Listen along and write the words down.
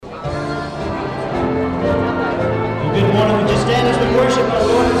stand as we worship our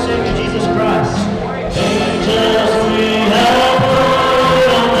Lord and Savior Jesus Christ. Angels we have heard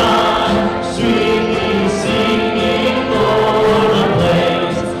on high, sweetly singing o'er the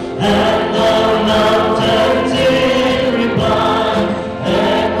plains, and the mountains in reply,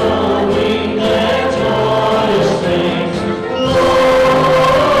 echoing their joyous strains.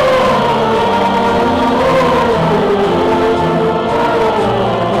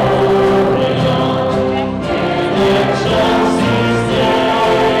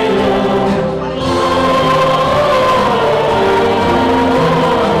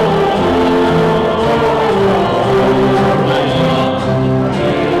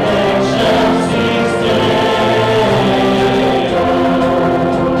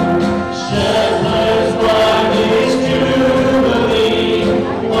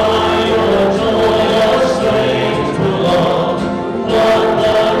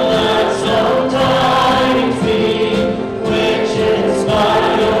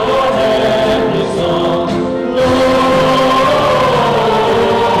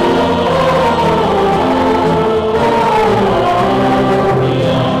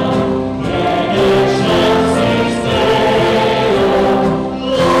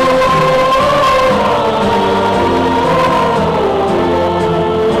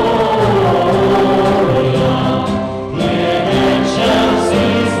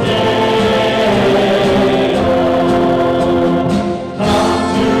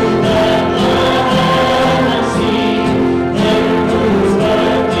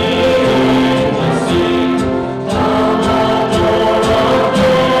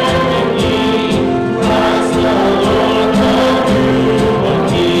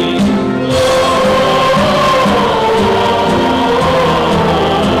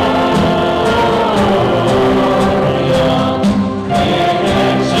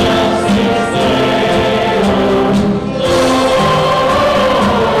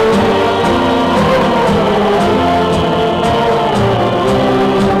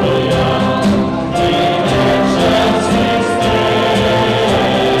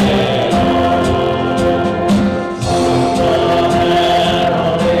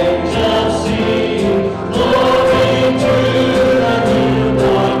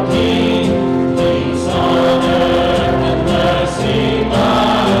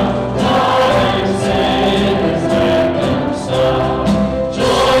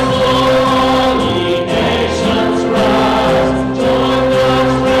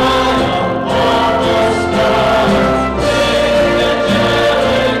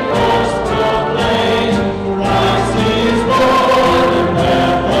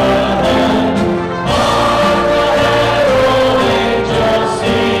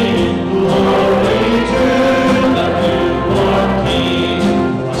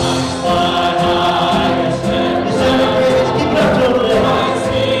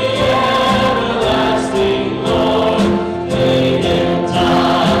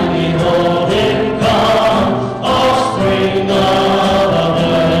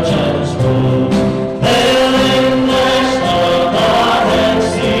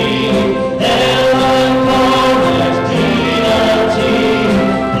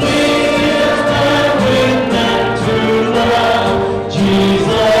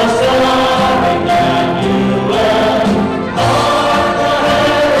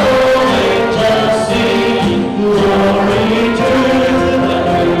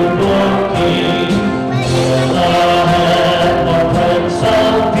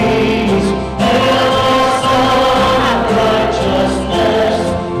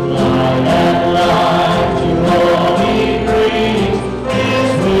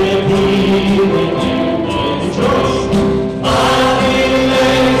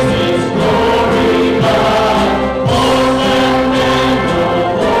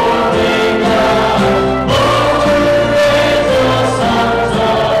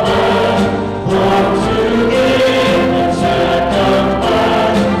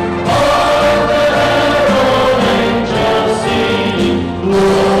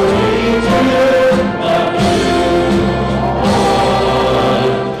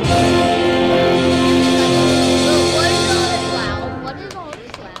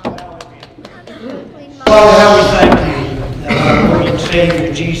 Father, how we thank you that our Lord and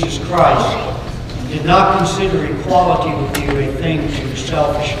Savior Jesus Christ did not consider equality with you a thing to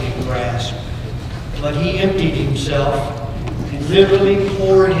selfishly grasp, but he emptied himself and literally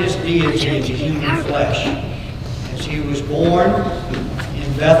poured his deity into human flesh as he was born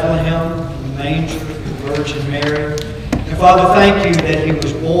in Bethlehem, in the manger of the Virgin Mary. And Father, thank you that he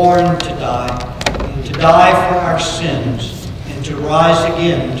was born to die for our sins, and to rise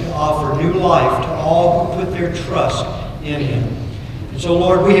again to offer new life to all who put their trust in Him. And so,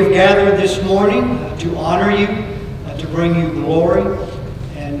 Lord, we have gathered this morning to honor You, to bring You glory.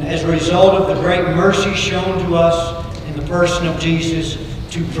 And as a result of the great mercy shown to us in the person of Jesus,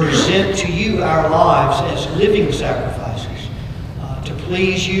 to present to You our lives as living sacrifices, to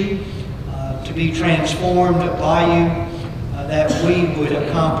please You, to be transformed by You, that we would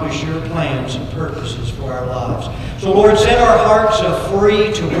accomplish Your plans and purposes for our lives. So, Lord, set our hearts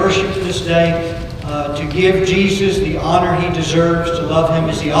free to worship this day, to give Jesus the honor He deserves, to love Him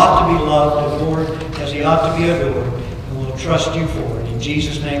as He ought to be loved, adored as He ought to be adored. And we'll trust You for it. In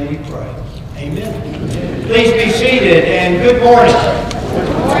Jesus' name we pray. Amen. Please be seated, and good morning.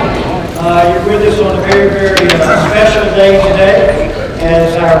 You're with us on a very, very special day today,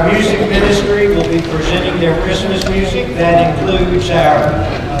 as our music ministry will be presenting their Christmas music. That includes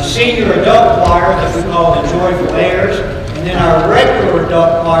our senior adult choir that we call the Joyful Airs, and then our regular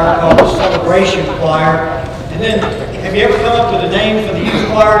adult choir called the Celebration Choir. And then, have you ever come up with a name for the youth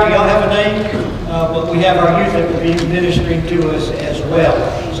choir? Do y'all have a name? But we have our youth that will be ministering to us as well.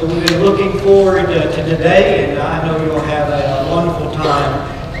 So we've been looking forward to today, and I know you'll have a wonderful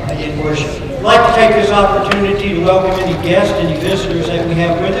time in worship. I'd like to take this opportunity to welcome any guests, any visitors that we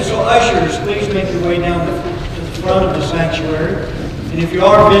have with us. So ushers, please make your way down to the front of the sanctuary. And if you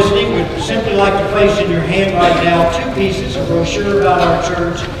are visiting, we'd simply like to place in your hand right now 2 pieces of brochure about our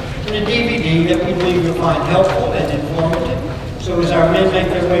church and a DVD that we believe you'll find helpful and informative. So as our men make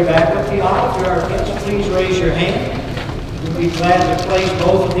their way back up the aisle, if you are a guest, please raise your hand. We'll be glad to place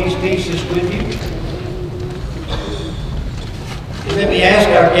both of these pieces with you. Let me ask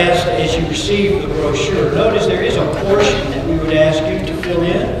our guests, as you receive the brochure, notice there is a portion that we would ask you to fill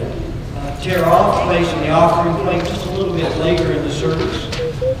in, tear off, place in the offering plate just a little bit later in the service.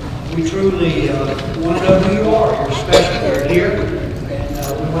 We truly want to know who you are. You're special. You're here.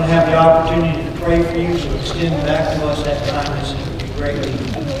 And we want to have the opportunity to pray for you, so extend back to us that kindness. It would be greatly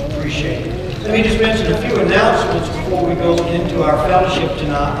appreciated. Let me just mention a few announcements before we go into our fellowship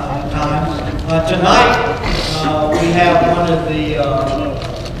time. Tonight, we have one of the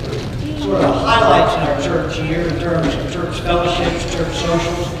sort of highlights in our church year in terms of church fellowships, church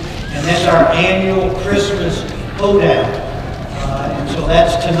socials, and that's our annual Christmas hoedown. And so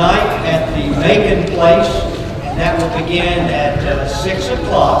that's tonight at the Macon Place, and that will begin at 6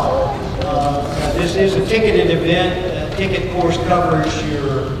 o'clock. This is a ticketed event. Ticket course covers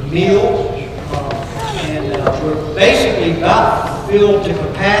your meal, and we're basically about filled to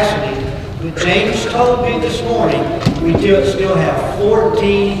capacity. But James told me this morning we still have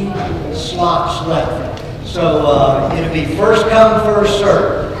 14 slots left. So it'll be first come, first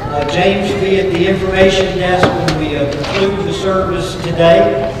served. James will be at the information desk when we conclude the service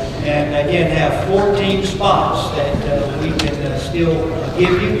today. And again, have 14 spots that we can still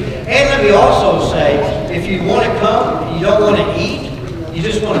give you. And let me also say, if you want to come, you don't want to eat, you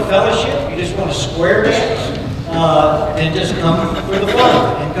just want to fellowship, you just want to square dance, then just come for the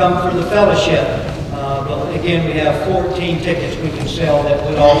fun and come for the fellowship. But again, we have 14 tickets we can sell that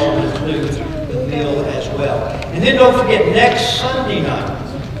would also include the meal as well. And then don't forget, next Sunday night,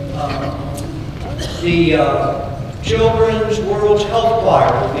 the Children's World's Health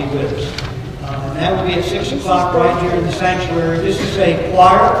Choir will be with us. And that will be at 6 o'clock right here in the sanctuary. This is a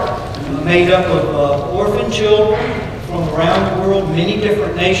choir made up of orphan children from around the world, many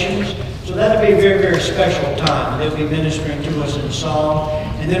different nations. So that'll be a very, very special time. They'll be ministering to us in song.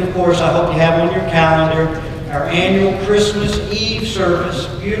 And then, of course, I hope you have on your calendar our annual Christmas Eve service.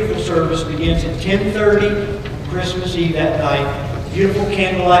 Beautiful service begins at 10:30, Christmas Eve that night. Beautiful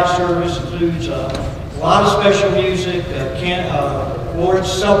candlelight service includes a lot of special music,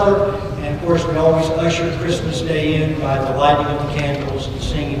 Lord's Supper, and of course we always usher Christmas Day in by the lighting of the candles and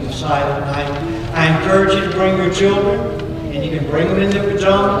singing the Silent Night. I encourage you to bring your children, and you can bring them in their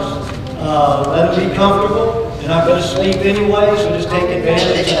pajamas. Let them be comfortable. They're not going to sleep anyway, so just take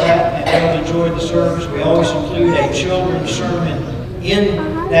advantage of that and they'll enjoy the service. We always include a children's sermon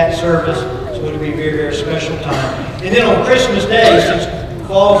in that service, so it'll be a very, very special time. And then on Christmas Day, since it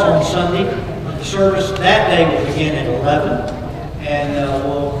falls on Sunday, the service that day will begin at 11, and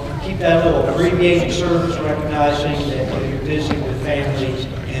we'll keep that little abbreviated service, recognizing that you're busy with family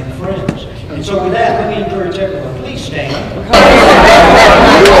and friends. And so with that, let me encourage everyone, please stand.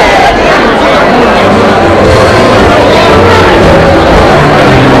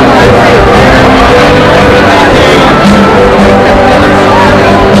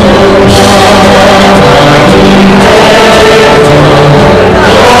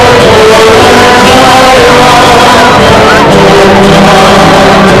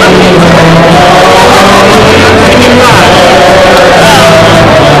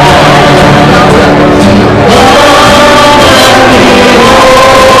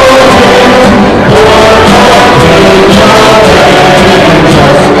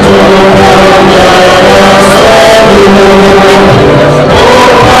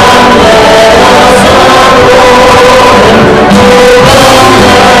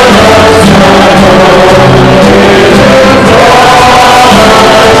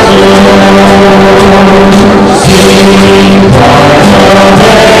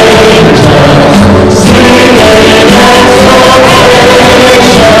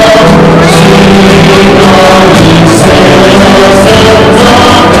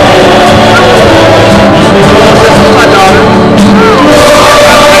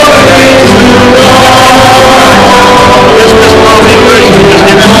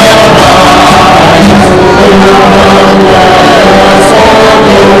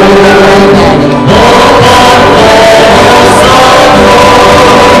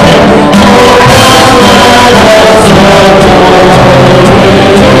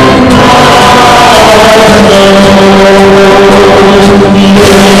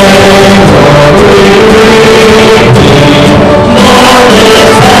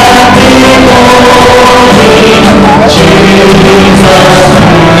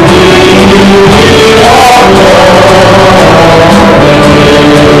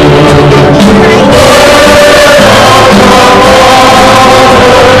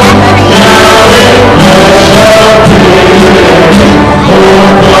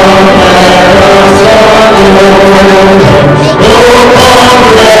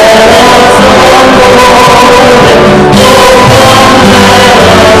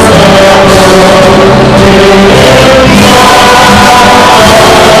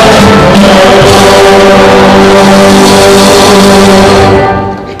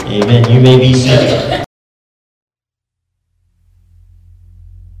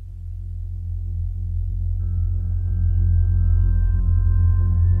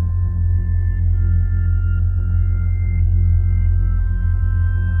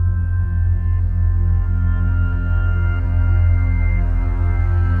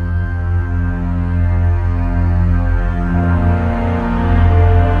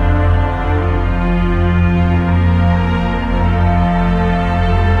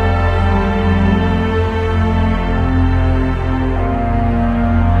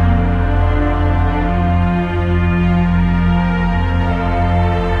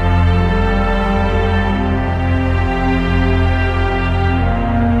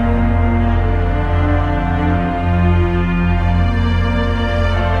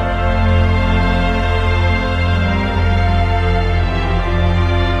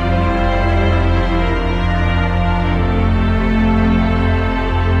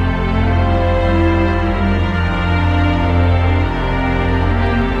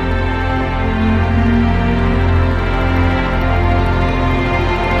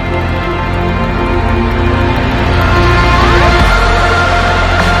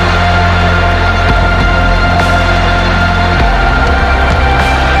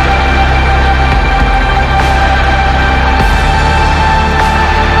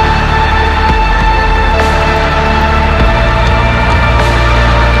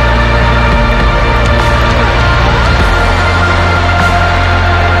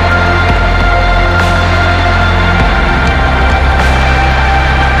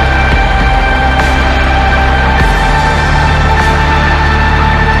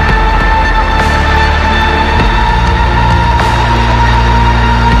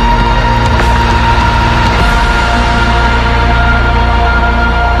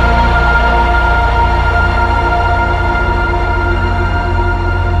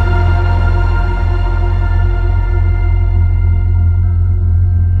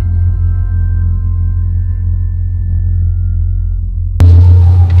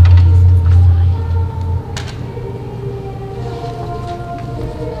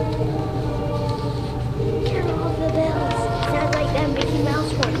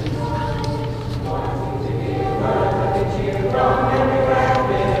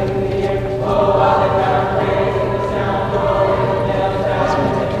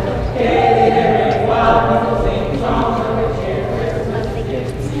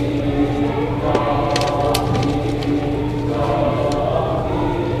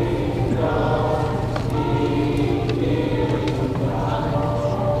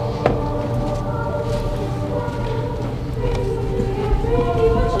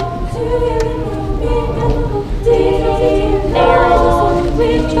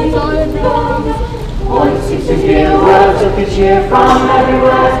 words of good cheer from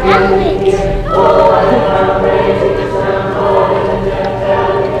everywhere. Feeling here. Oh, what a sound, raising the sound, holding the dead,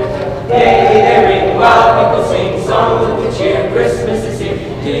 telling the tale. Gaily they ring while people sing songs of good cheer. Christmas is here.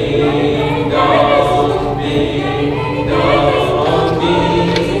 Ding dong, ding dong,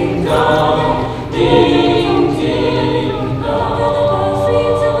 ding dong, ding ding dong.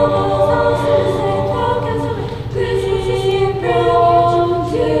 Sweet of the bells, houses and clockers. Christmas is here, brought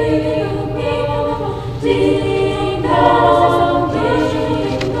to you. Ding dong,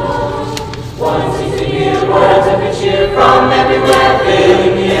 ding dong. One seems to hear words of good cheer from everywhere,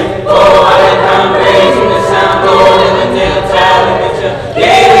 filling the air. Oh, what a sound, raising the sound, holding the tale, telling the tale.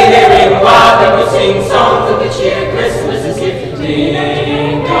 Gaily they ring while people sing songs of good cheer. Christmas is here.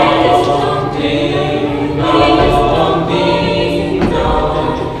 Ding dong, ding dong, ding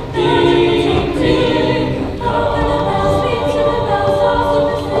dong, ding ding dong. Sweet to the bells, all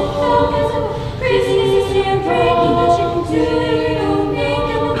of the bells. Christmas is here, bringing the chicken to you.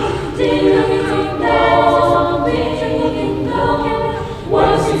 Ding ding dong, ding dong.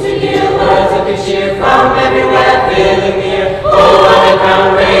 One seems to hear words of good cheer from everywhere, filling the air. Oh, what a crown,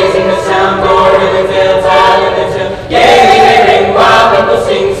 raising the sound, roaring the tale, telling the tale. Gaily they ring while people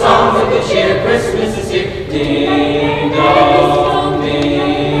sing songs of good cheer. Christmas is here. Ding dong,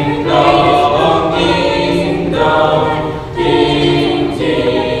 ding dong, ding dong, ding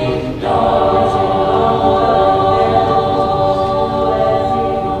ding dong.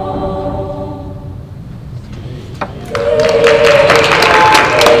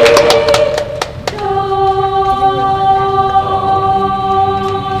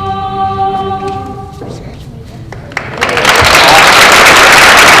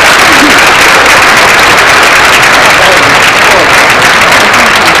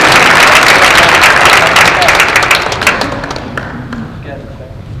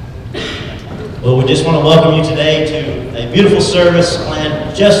 Well, we just want to welcome you today to a beautiful service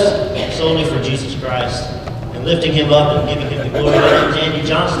planned just solely for Jesus Christ and lifting him up and giving him the glory. My name is Andy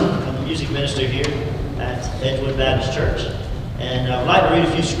Johnston. I'm the music minister here at Edgewood Baptist Church. And I would like to read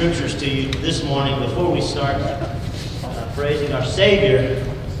a few scriptures to you this morning before we start praising our Savior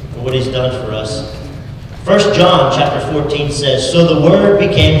for what he's done for us. 1 John chapter 14 says, "So the Word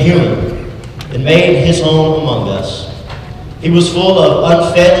became human and made his home among us. He was full of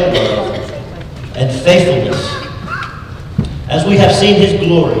unfailing love and faithfulness. As we have seen his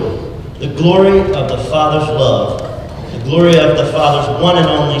glory, the glory of the Father's love, the glory of the Father's one and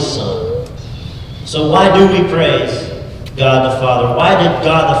only Son." So why do we praise God the Father? Why did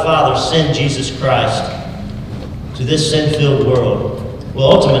God the Father send Jesus Christ to this sin-filled world?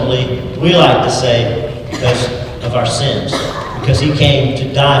 Well, ultimately, we like to say because of our sins, because he came to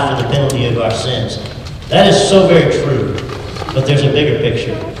die for the penalty of our sins. That is so very true, but there's a bigger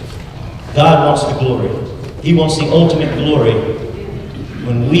picture. God wants the glory. He wants the ultimate glory.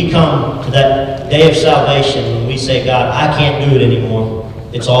 When we come to that day of salvation, when we say, God, I can't do it anymore.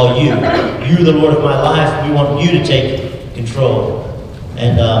 It's all you. You're the Lord of my life. We want you to take control.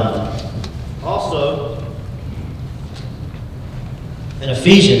 And also, in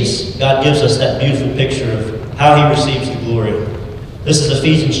Ephesians, God gives us that beautiful picture of how he receives the glory. This is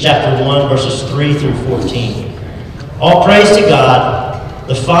Ephesians chapter 1, verses 3 through 14. "All praise to God,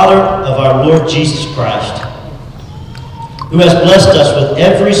 the Father of our Lord Jesus Christ, who has blessed us with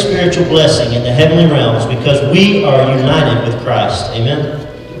every spiritual blessing in the heavenly realms because we are united with Christ." Amen.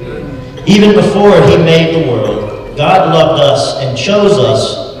 "Even before he made the world, God loved us and chose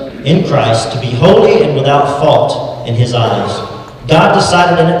us in Christ to be holy and without fault in his eyes. God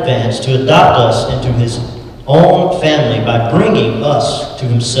decided in advance to adopt us into his own family by bringing us to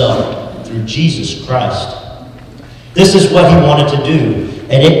himself through Jesus Christ. This is what he wanted to do,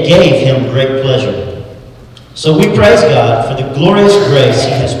 and it gave him great pleasure. So we praise God for the glorious grace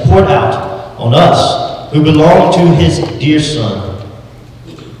he has poured out on us who belong to his dear Son.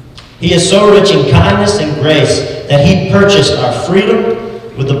 He is so rich in kindness and grace that he purchased our freedom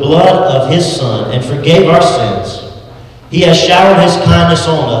with the blood of his Son and forgave our sins. He has showered his kindness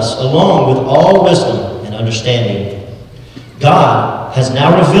on us, along with all wisdom and understanding. God has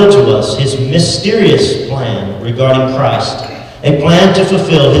now revealed to us his mysterious plan regarding Christ, a plan to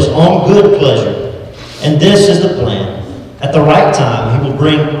fulfill his own good pleasure. And this is the plan. At the right time, he will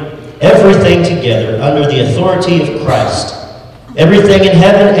bring everything together under the authority of Christ, everything in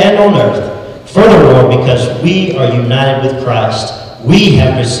heaven and on earth. Furthermore, because we are united with Christ, we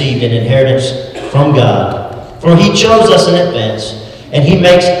have received an inheritance from God. For he chose us in advance, and he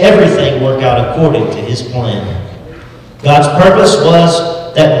makes everything work out according to his plan. God's purpose was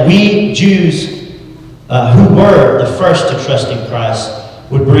that we Jews who were the first to trust in Christ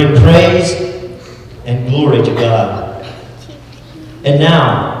would bring praise and glory to God. And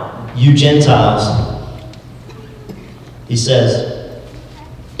now, you Gentiles, he says,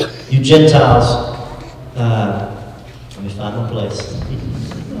 you Gentiles, let me find my place.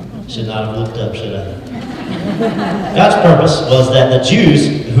 Should not have looked up, should I? God's purpose was that the Jews,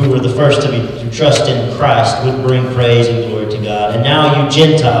 who were the first to trust in Christ, would bring praise and glory to God. And now you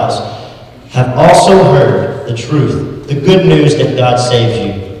Gentiles have also heard the truth, the good news that God saves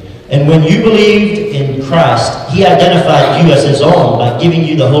you. And when you believed in Christ, he identified you as his own by giving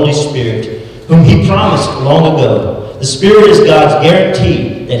you the Holy Spirit, whom he promised long ago. The Spirit is God's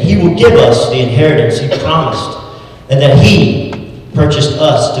guarantee that he will give us the inheritance he promised, and that he purchased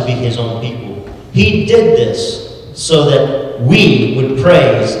us to be his own people. He did this so that we would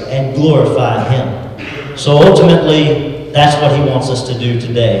praise and glorify him. So ultimately, that's what he wants us to do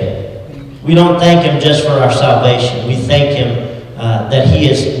today. We don't thank him just for our salvation. We thank him that he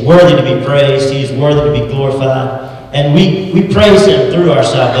is worthy to be praised, he is worthy to be glorified, and we praise him through our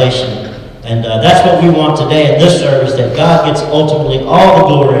salvation. And that's what we want today in this service, that God gets ultimately all the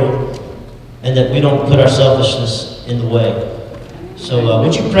glory, and that we don't put our selfishness in the way. So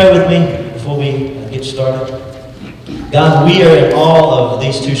would you pray with me before we get started? God, we are in all of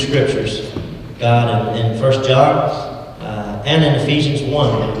these two scriptures, God, in 1 John and in Ephesians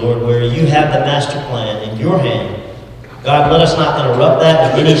 1, Lord, where you have the master plan in your hand. God, let us not interrupt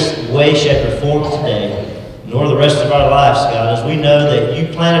that in any way, shape, or form today, nor the rest of our lives, God, as we know that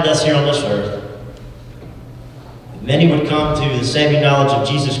you planted us here on this earth. Many would come to the saving knowledge of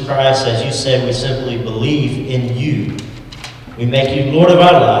Jesus Christ, as you said, we simply believe in you. We make you Lord of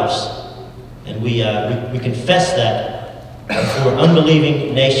our lives, and we confess that before an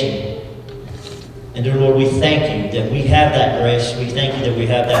unbelieving nation. And dear Lord, we thank you that we have that grace. We thank you that we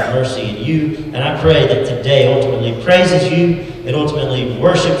have that mercy in you. And I pray that today ultimately praises you. It ultimately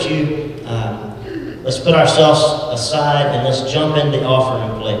worships you. Let's put ourselves aside and let's jump in the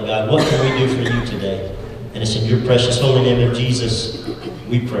offering plate, God. What can we do for you today? And it's in your precious holy name of Jesus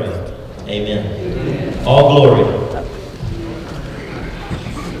we pray. Amen. Amen. All glory.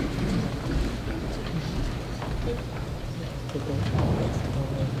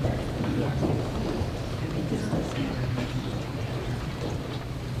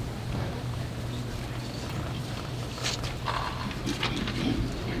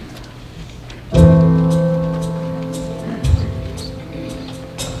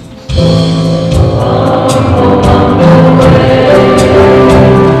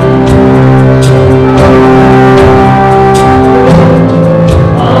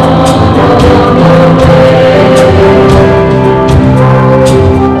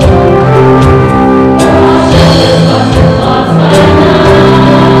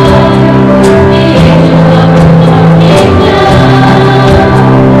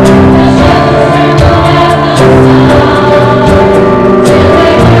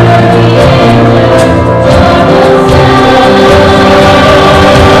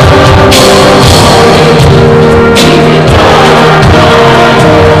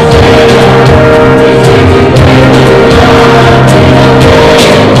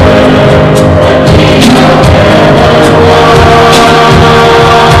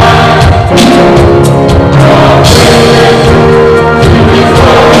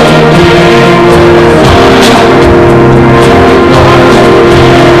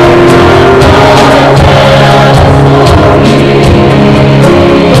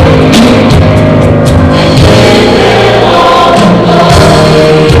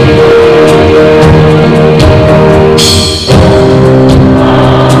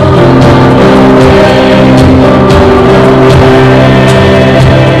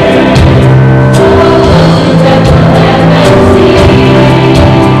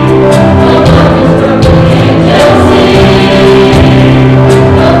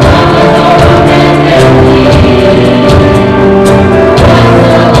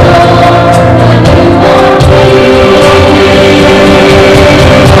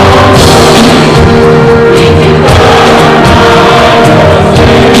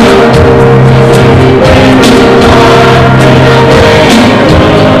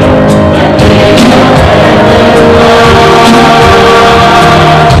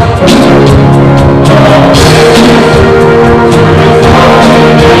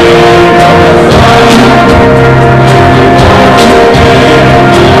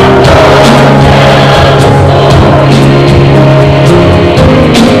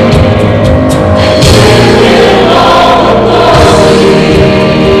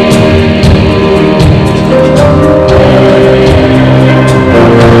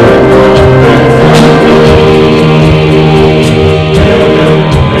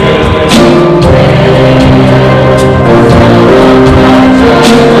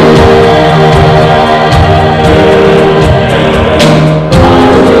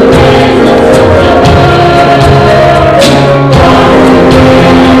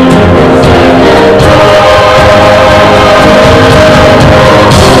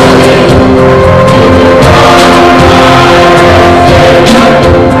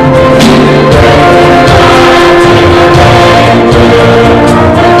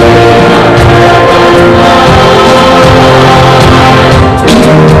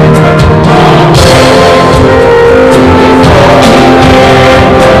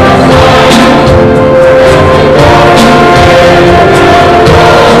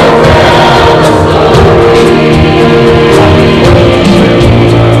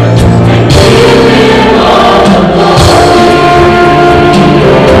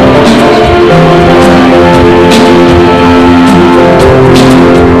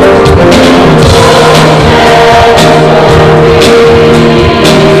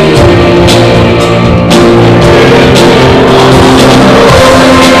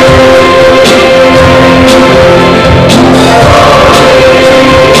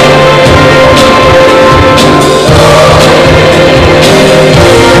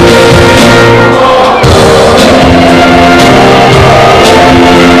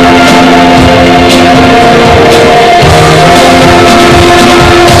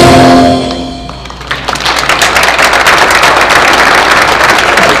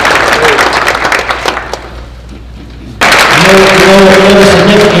 the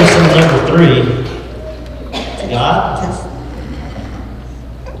significance in number 3. God,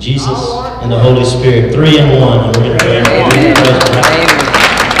 Jesus, and the Holy Spirit. 3 in 1. And we're going to pray.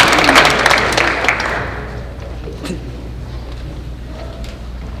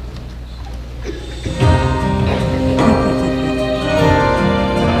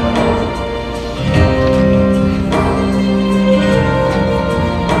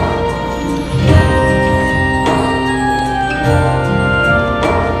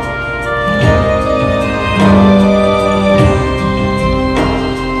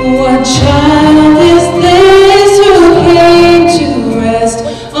 What child is this who came to rescue?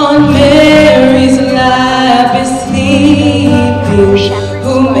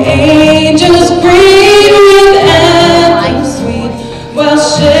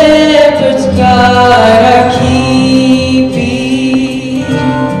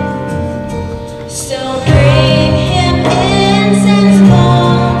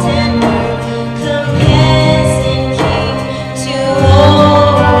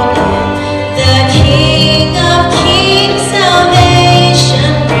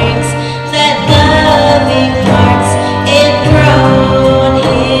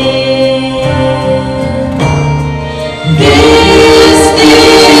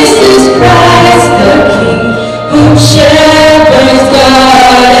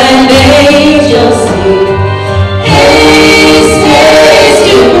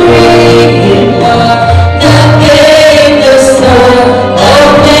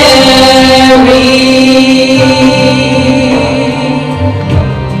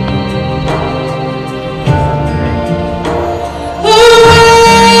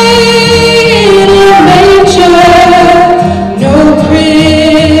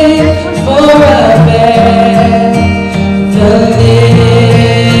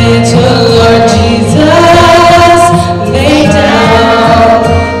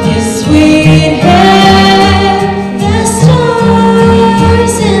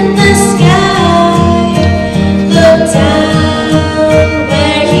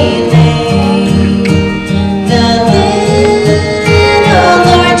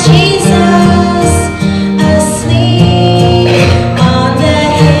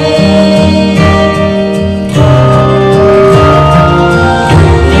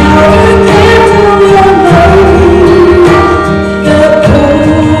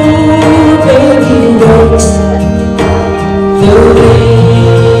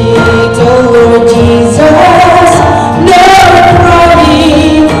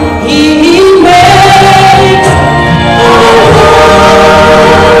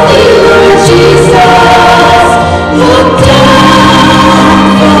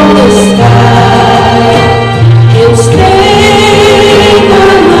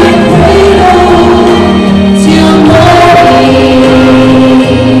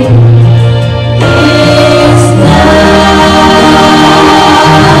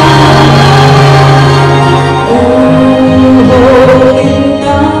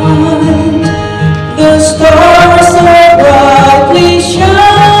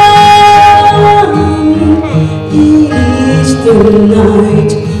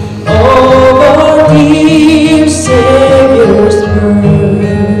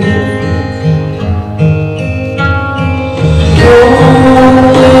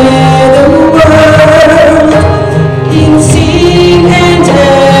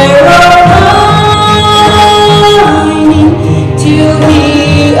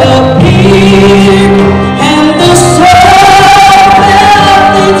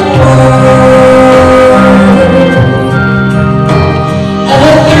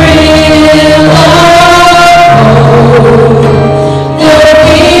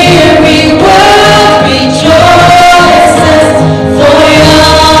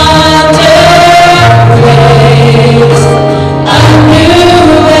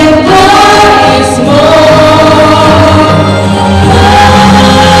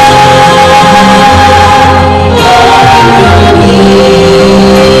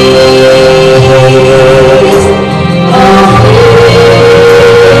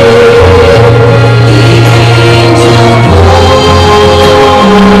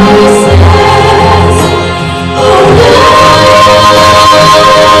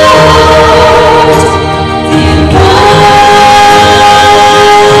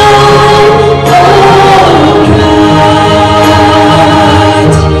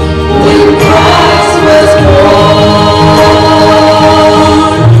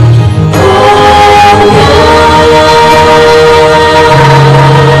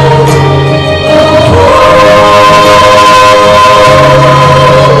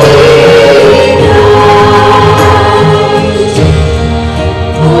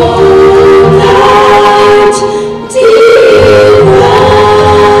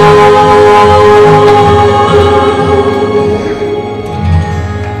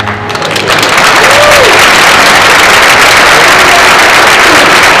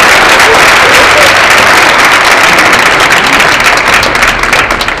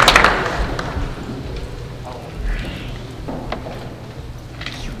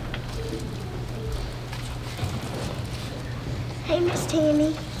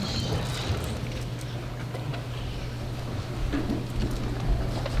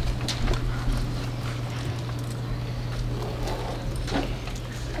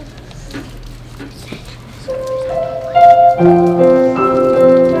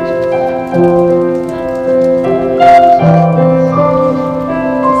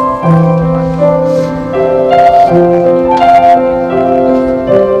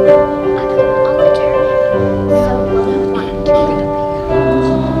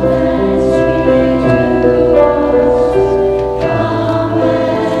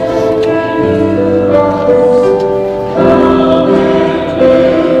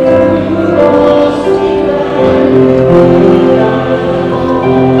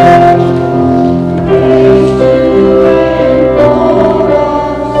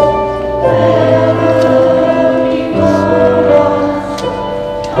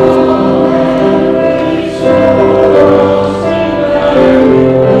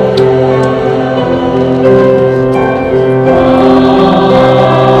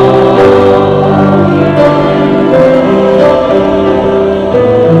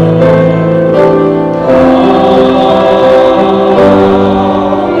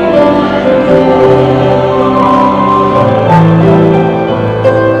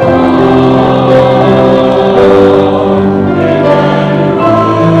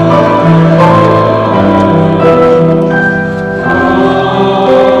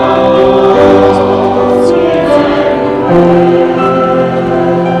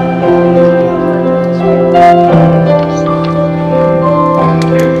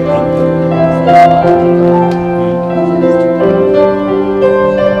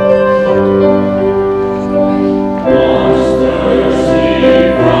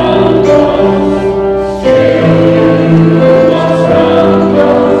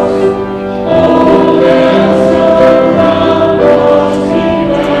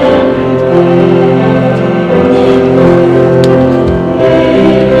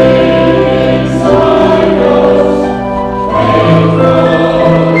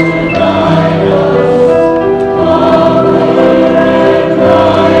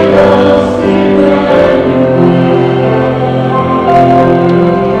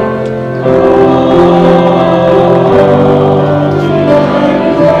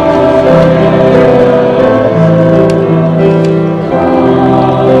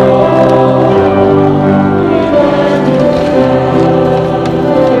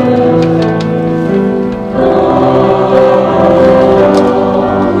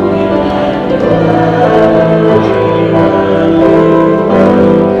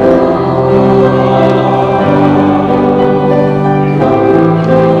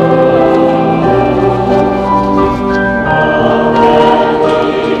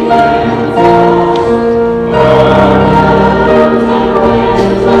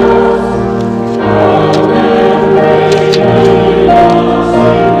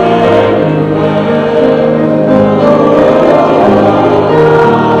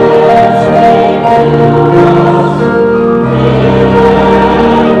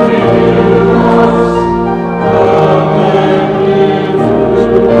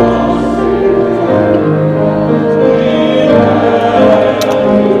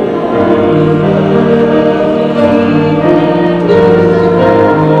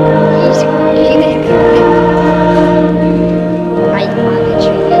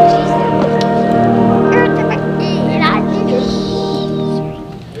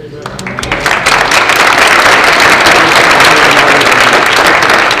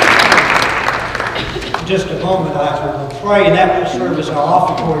 just a moment, I will pray, and that will serve as our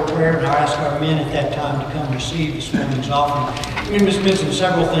offertory prayer, and I ask our men at that time to come receive this morning's offering. I'm going to just mention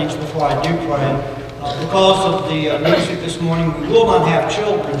several things before I do pray. Because of the music this morning, we will not have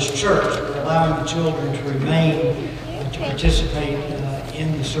children's church. We're allowing the children to remain to participate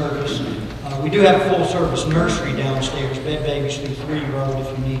in the service. We do have a full-service nursery downstairs, bed babies through 3-year-old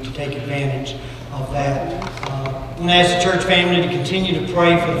if you need to take advantage of that. I'm going to ask the church family to continue to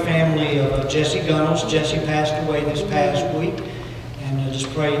pray for the family of Jesse Gunnels. Jesse passed away this past week, and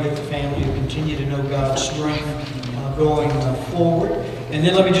just pray that the family will continue to know God's strength going forward. And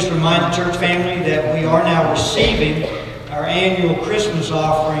then let me just remind the church family that we are now receiving our annual Christmas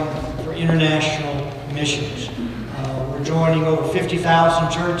offering for international missions. We're joining over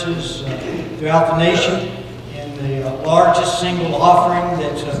 50,000 churches throughout the nation in the largest single offering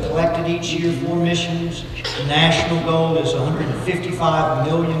that's collected each year for missions. The national goal is $155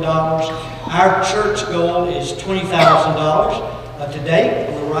 million. Our church goal is $20,000. To date,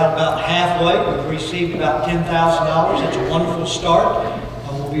 we're right about halfway. We've received about $10,000. That's a wonderful start.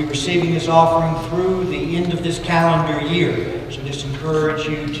 We'll be receiving this offering through the end of this calendar year. So just encourage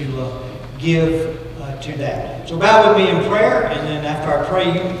you to give to that. So bow with me in prayer, and then after I pray,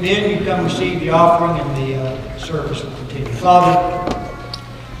 you come receive the offering, and the service will continue. Father,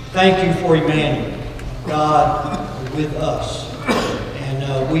 thank you for Emmanuel, God with us.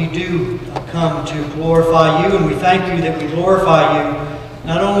 And we do come to glorify you, and we thank you that we glorify you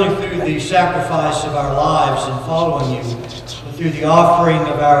not only through the sacrifice of our lives in following you, but through the offering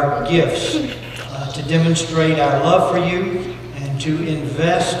of our gifts to demonstrate our love for you and to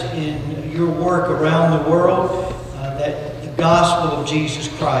invest in your work around the world that the gospel of Jesus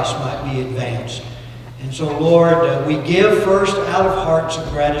Christ might be advanced. And so, Lord, we give first out of hearts of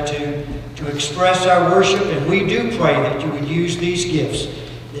gratitude to express our worship, and we do pray that you would use these gifts,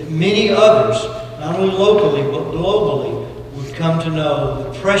 that many others, not only locally but globally, would come to know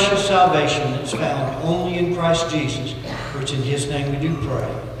the precious salvation that's found only in Christ Jesus, for it's in his name we do pray.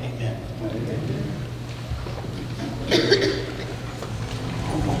 Amen.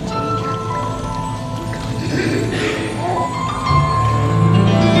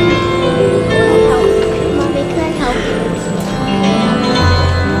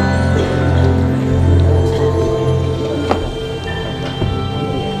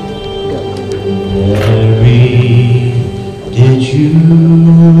 Did you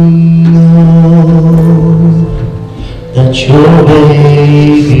know that your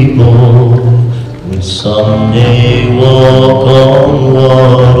baby boy would someday walk on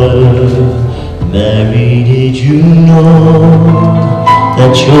water? Mary, did you know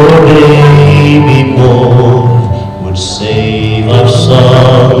that your baby boy would save our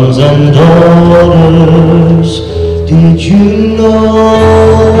sons and daughters? Did you know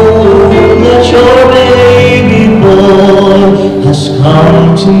that your baby boy has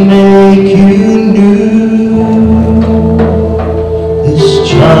come to make you new? This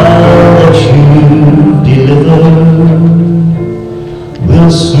child that you've delivered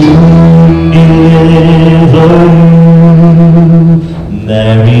will soon deliver you.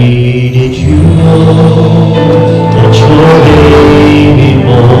 Mary, did you know that your baby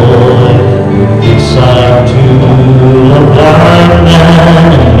boy would give sight to a blind man?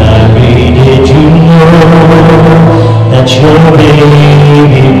 Mary, did you know that your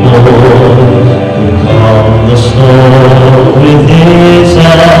baby boy would calm the storm with his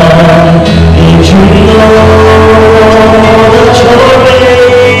hand? Did you know that your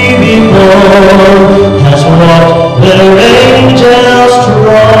baby boy has walked where angels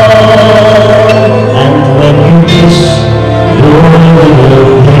trod? And when you kiss your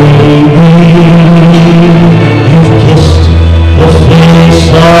little baby, you've kissed the face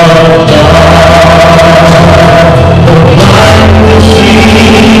of God. The blind will see,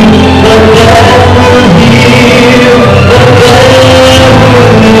 the deaf will hear, the dead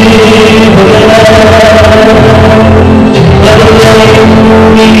will live again. The lame will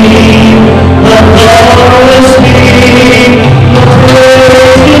leap, the dumb will speak, the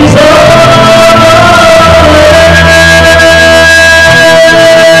praises of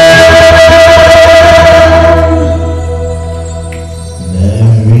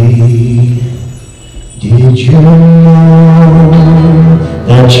did you know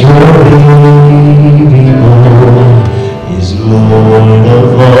that your baby boy is Lord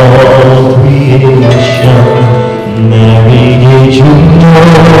of all creation? Mary, did you know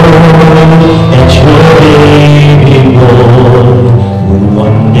that your baby boy will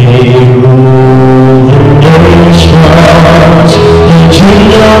one day rule the nations? Did you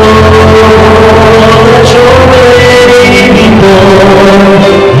know that your baby boy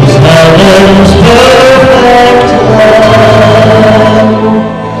is heaven's perfect Lamb?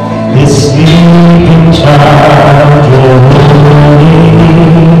 This sleeping child you're holding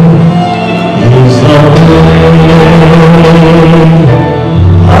is the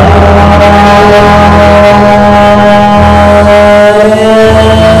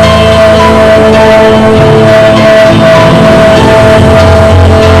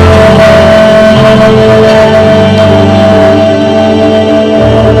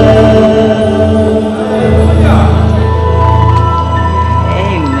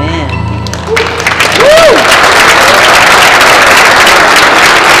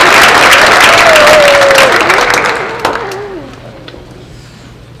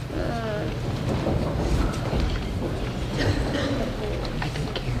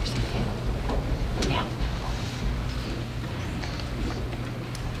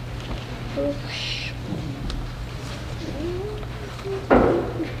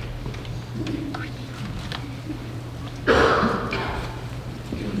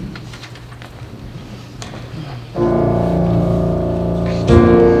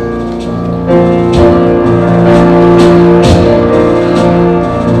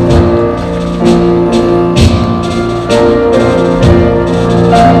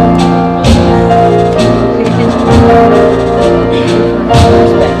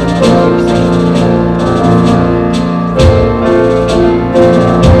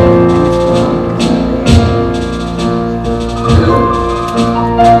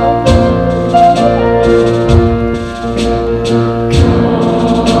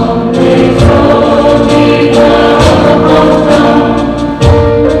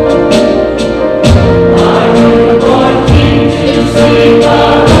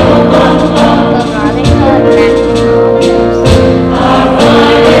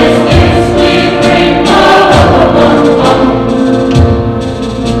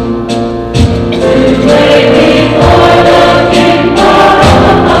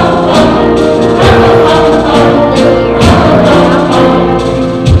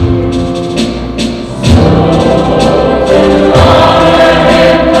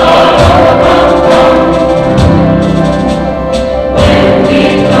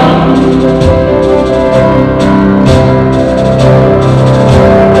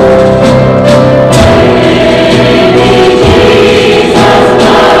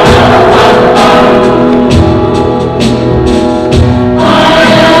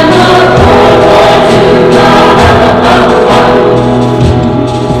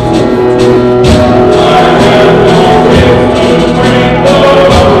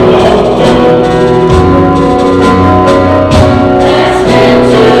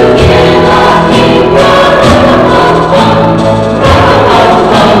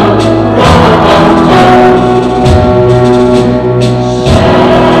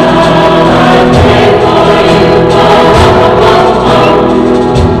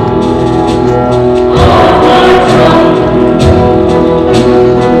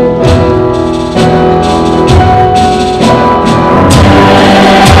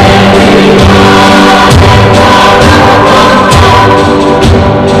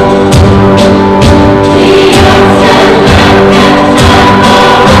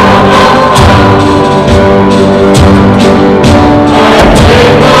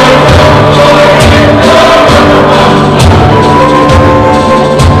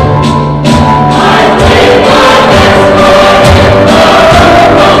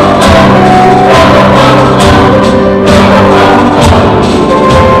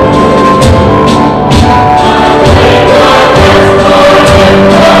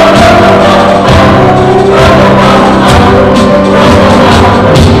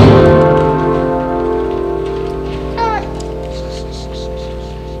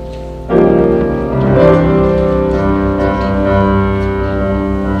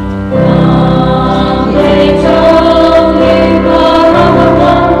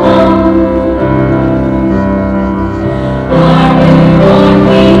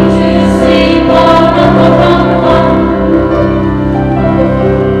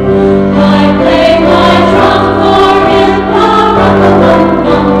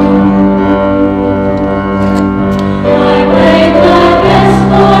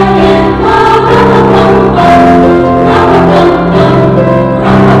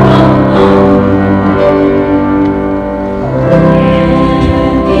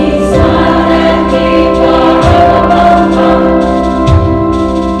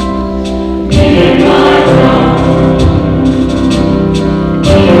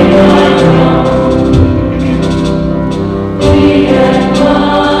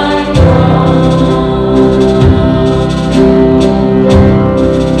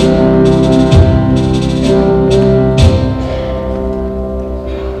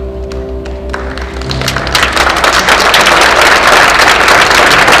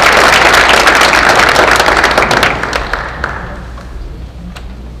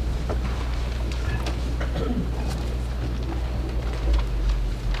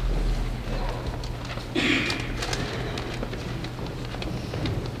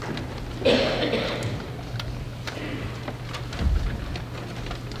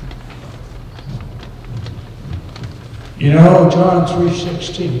You know, John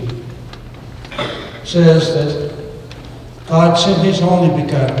 3:16 says that God sent his only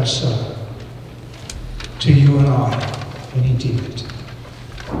begotten Son to you and I, and he did it.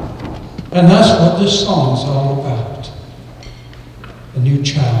 And that's what this song is all about. A new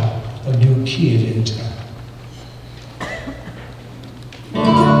child, a new kid in town.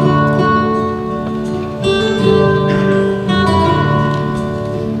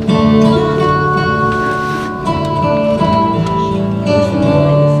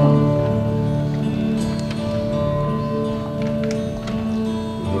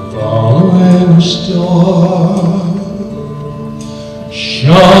 Star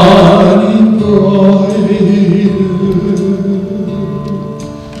shining bright,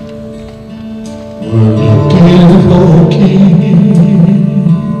 we're looking for King,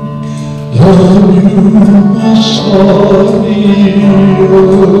 the new Messiah.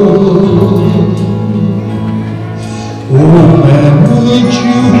 Oh man, would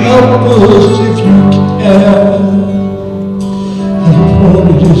you help us if you can? He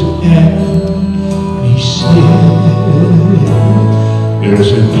pointed his hand.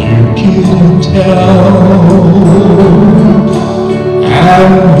 There's a new kid in town,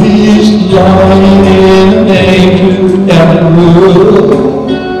 and he's lying in Edgewood.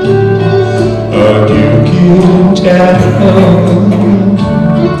 A new kid in town,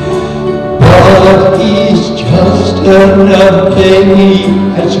 but he's just another baby,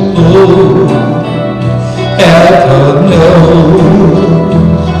 I suppose. Heaven knows.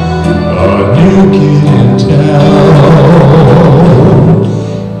 A new kid in town,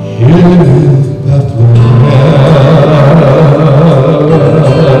 here in Bethlehem.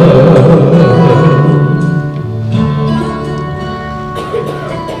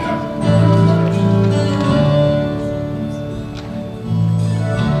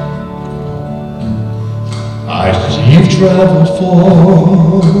 I see you've traveled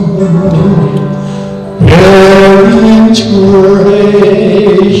far, bearing treasure.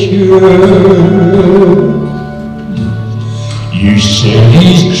 You say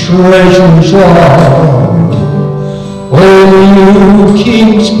these treasures are where new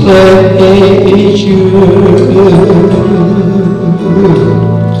kings pleasure.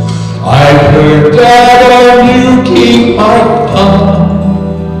 I've heard that a new king might come,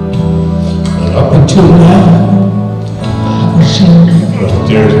 but up until now I haven't seen. But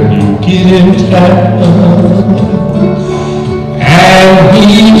there's a new kid in town, and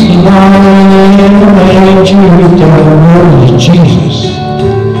he's lying in a manger. Down is Jesus,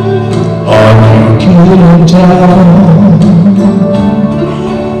 a new kid in town,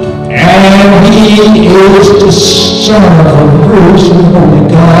 and he is the Son of the risen holy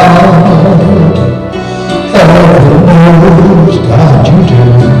God. Heaven knows, God, you do.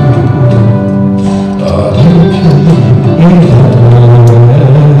 A new kid in town.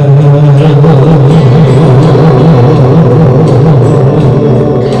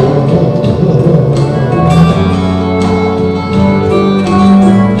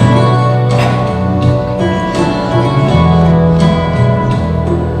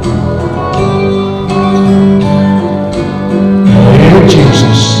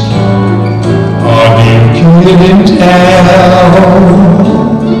 Jesus, a new kid in town,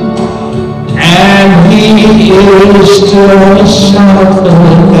 and he is the Son of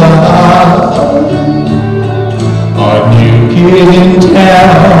God. A new kid in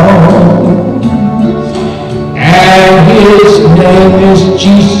town, and his name is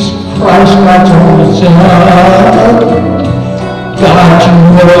Jesus Christ, my only Son. God, you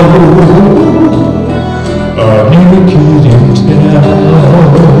know, a new kid in town,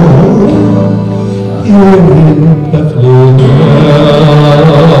 here in Bethlehem.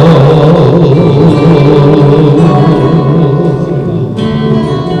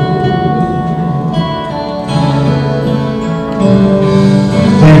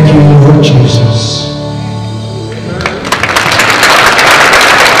 Thank you, Lord Jesus.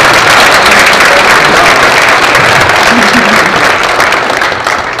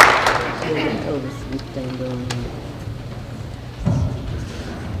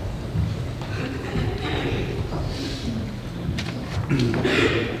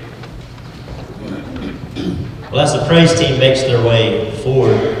 Well, as the praise team makes their way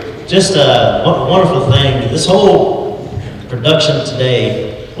forward, just a wonderful thing. This whole production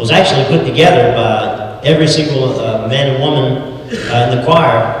today was actually put together by every single man and woman in the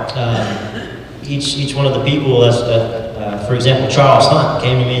choir. Each one of the people, for example, Charles Hunt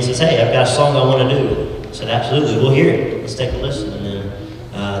came to me and says, "Hey, I've got a song I want to do." I said, "Absolutely, we'll hear it. Let's take a listen." And then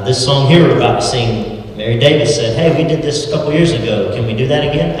this song here we're about to sing, Mary Davis said, "Hey, we did this a couple years ago. Can we do that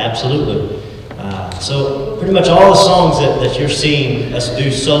again?" Absolutely. So pretty much all the songs that you're seeing us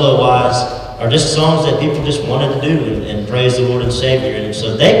do solo-wise are just songs that people just wanted to do and praise the Lord and Savior. And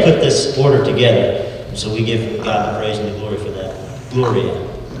so they put this order together. And so we give God the praise and the glory for that. Gloria.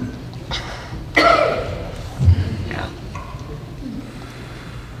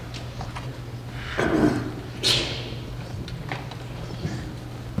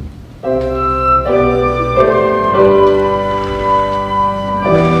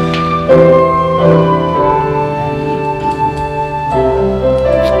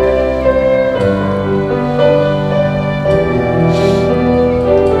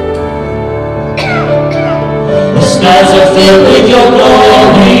 Filled with your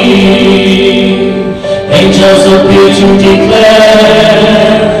glory, angels appear to declare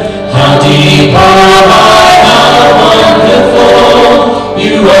how deep, how high, how wonderful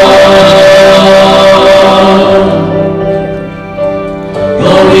you are.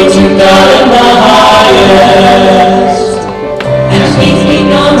 Glory to God in the highest, and peace be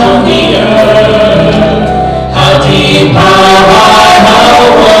known on the earth. How deep, how high, how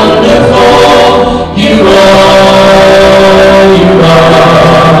wonderful you are.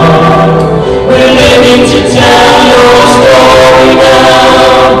 We're living to tell your story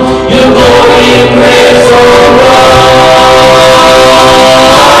now, your glory and grace, oh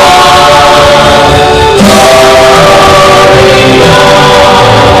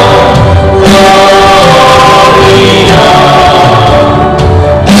Gloria,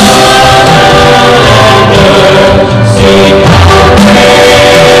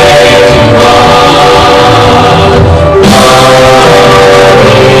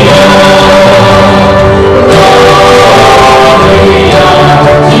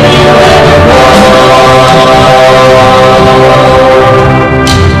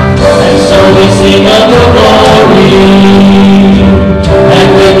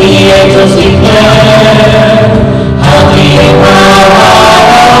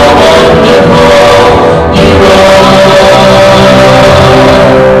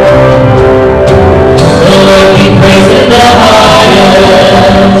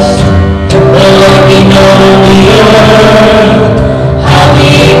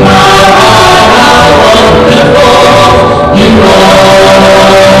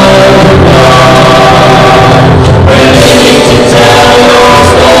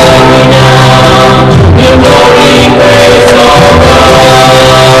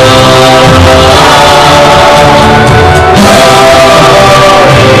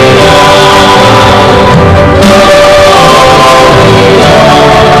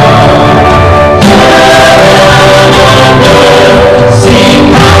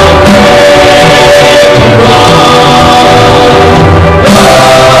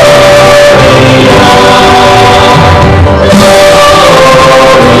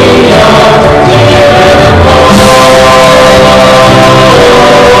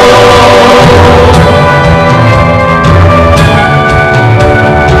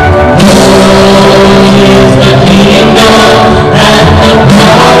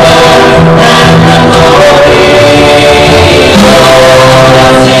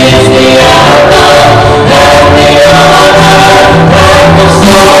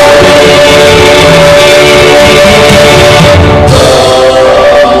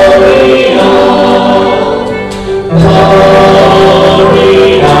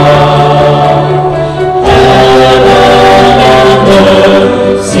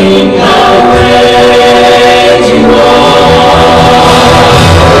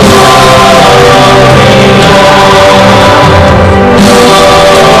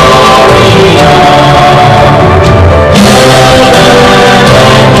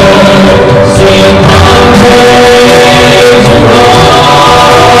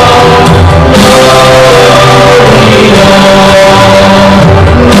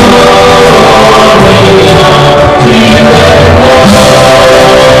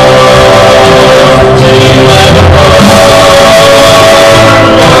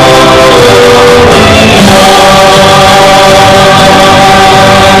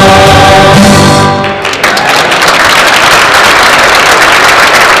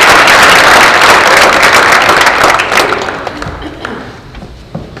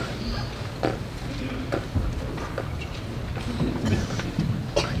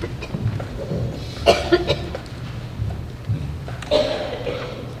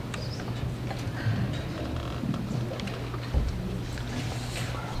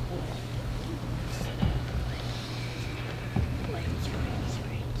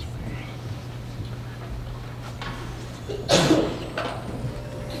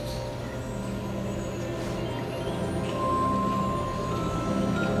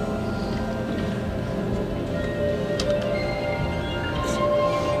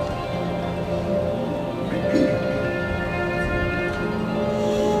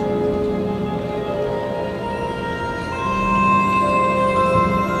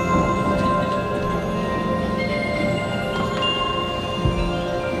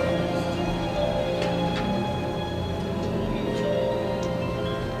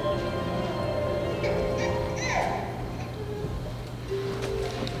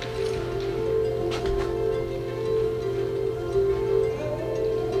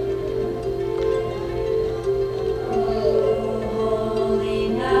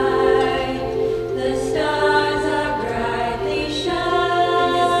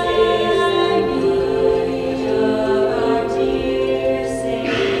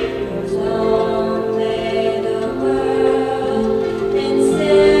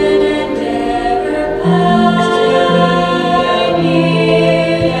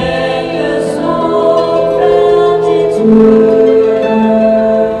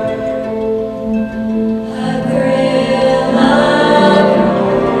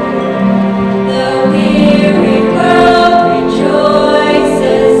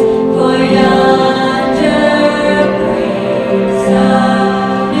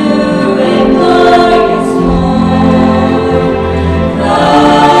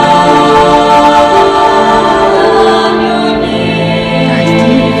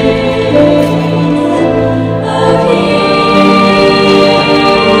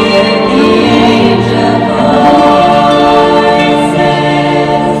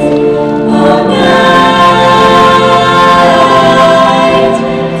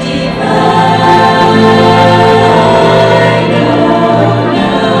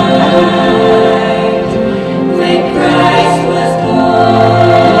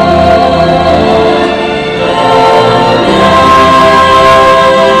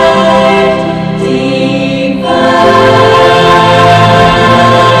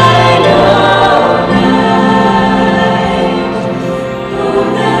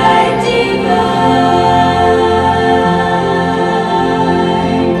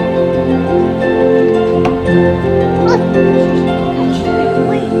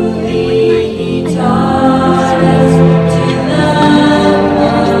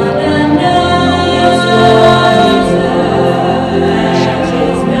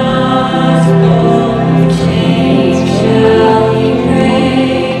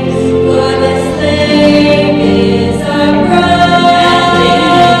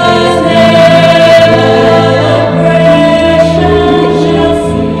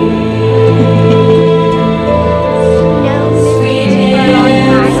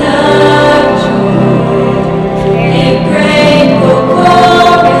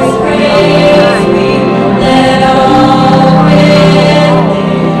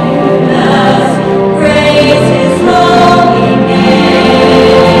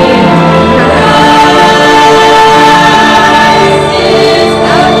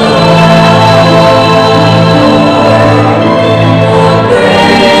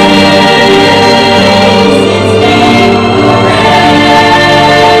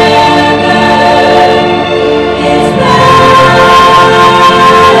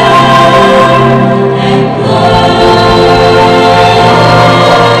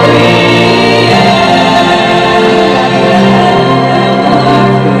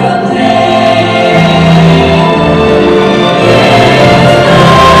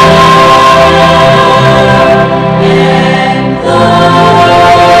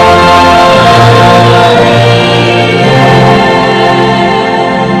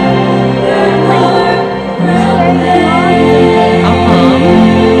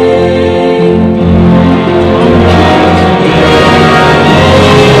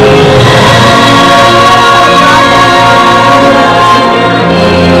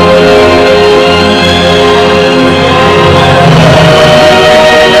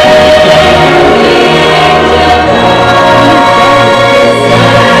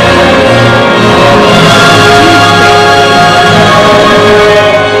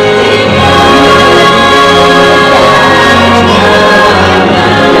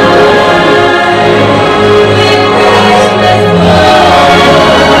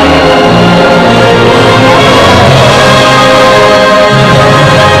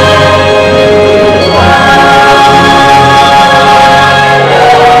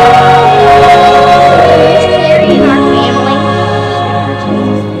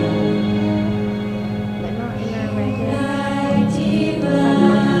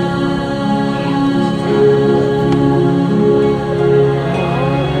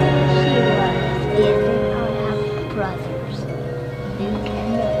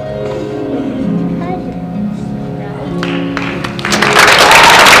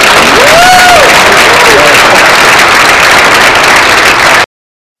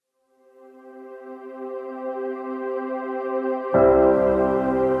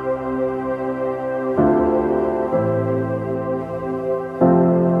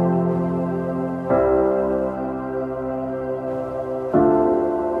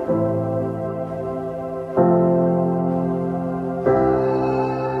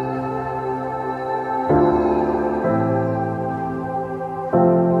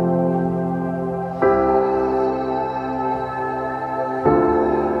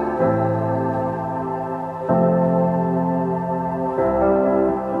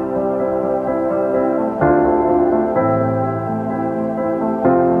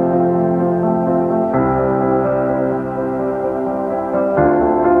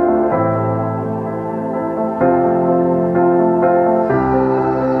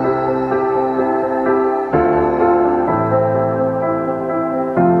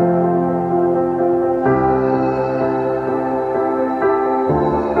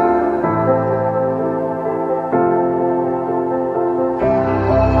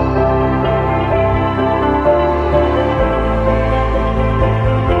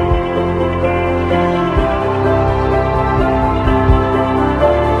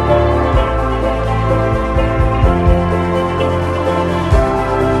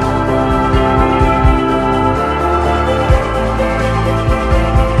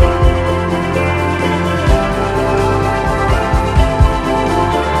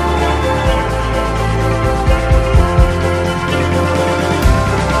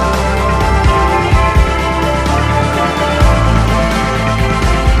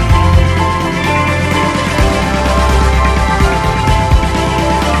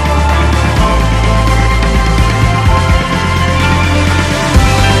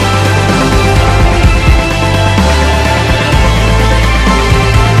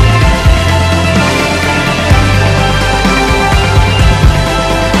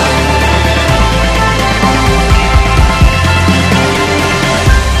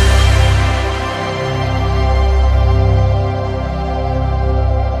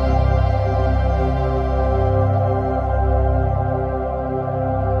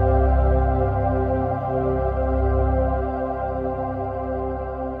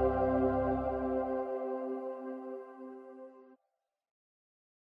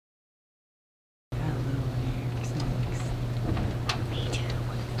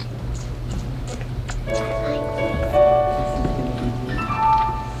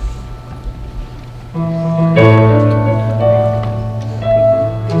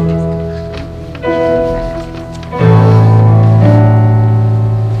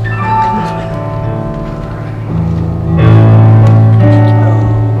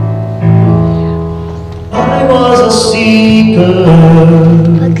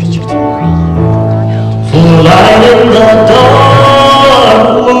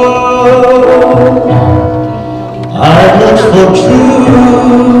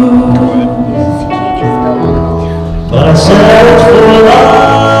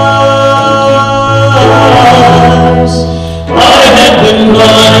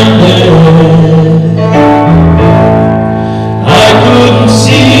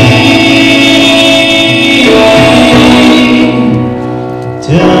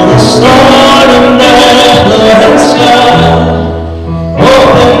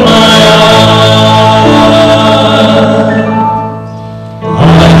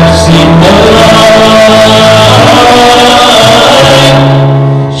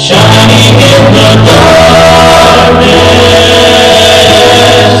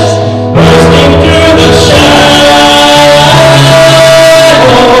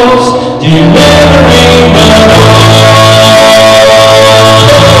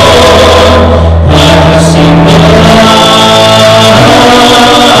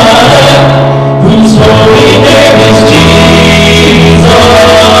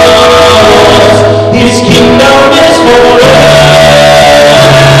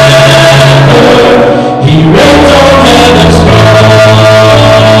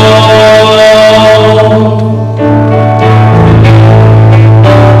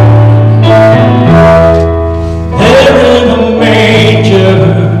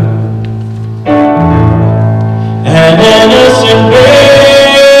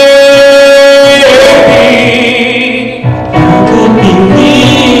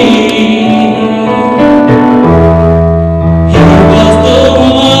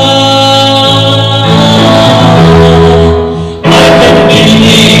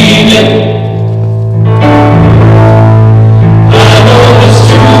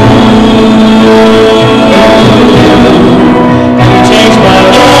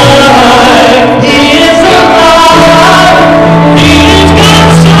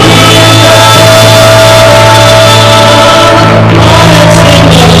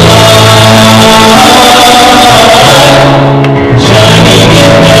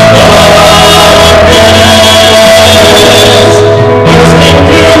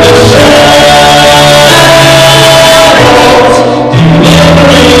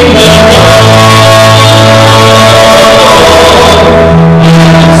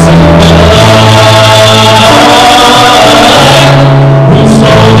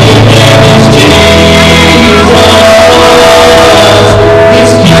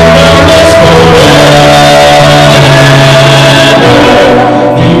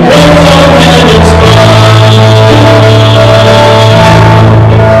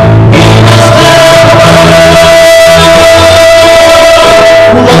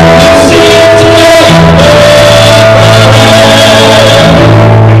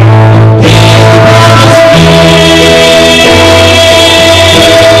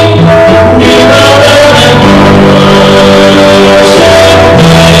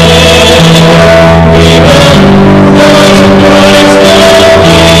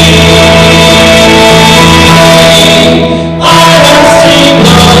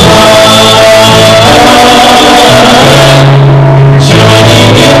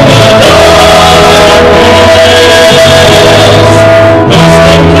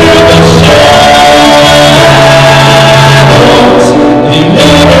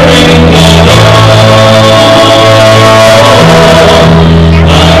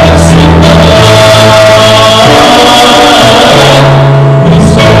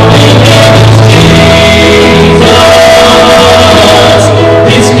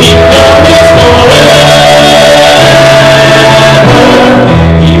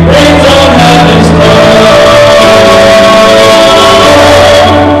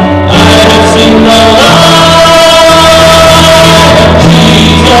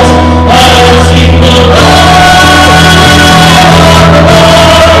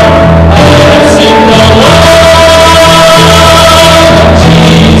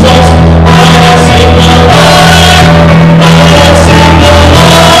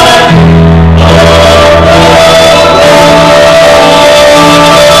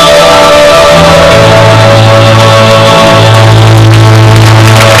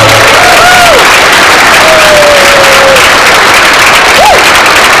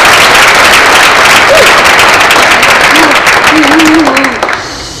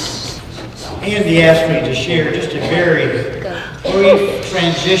 Andy asked me to share just a very brief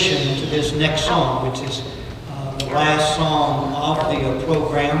transition into this next song, which is the last song of the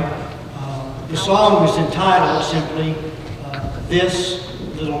program. The song was entitled simply, This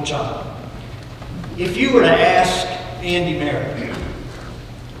Little Child. If you were to ask Andy Merrick,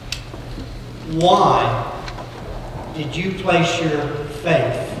 why did you place your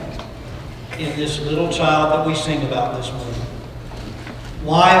faith in this little child that we sing about this morning?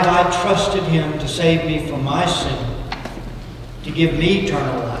 Why have I trusted him to save me from my sin, to give me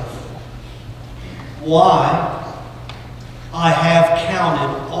eternal life? Why I have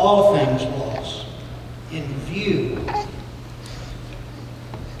counted all things lost in view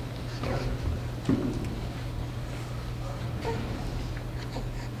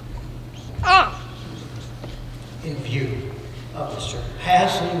of the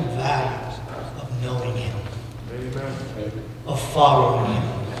surpassing value of knowing him. Amen. Of following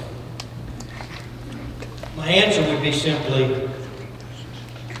him. My answer would be simply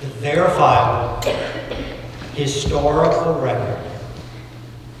the verifiable historical record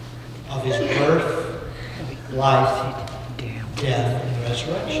of his birth, life, death, and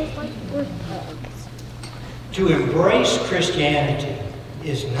resurrection. To embrace Christianity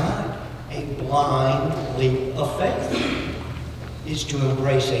is not a blind leap of faith. It's to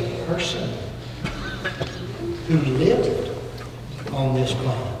embrace a person who lived on this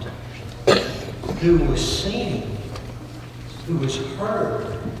planet, who was seen, who was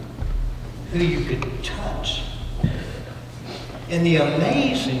heard, who you could touch. And the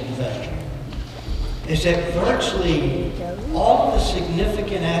amazing thing is that virtually all of the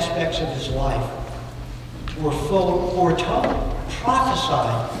significant aspects of his life were foretold,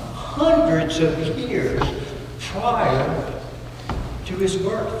 prophesied hundreds of years prior to his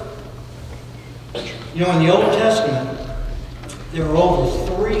birth. You know, in the Old Testament, there are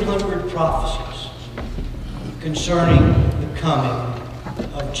over 300 prophecies concerning the coming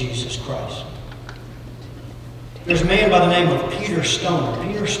of Jesus Christ. There's a man by the name of Peter Stoner.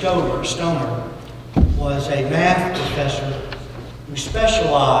 Peter Stoner was a math professor who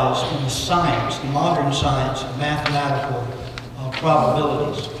specialized in the science, the modern science of mathematical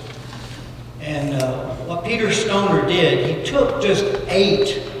probabilities. And what Peter Stoner did, he took just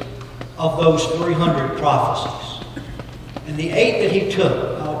 8 of those 300 prophecies. And the 8 that he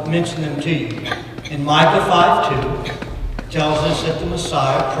took, I'll mention them to you. In Micah 5:2, tells us that the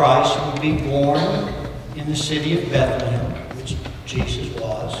Messiah, Christ, would be born in the city of Bethlehem, which Jesus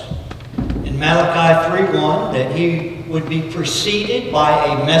was. In Malachi 3:1, that he would be preceded by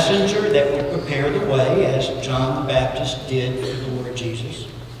a messenger that would prepare the way, as John the Baptist did for the Lord Jesus.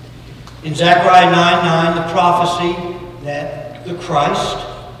 In Zechariah 9:9, the prophecy that the Christ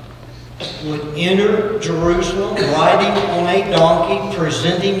would enter Jerusalem riding on a donkey,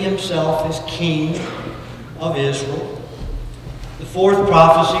 presenting himself as King of Israel. The fourth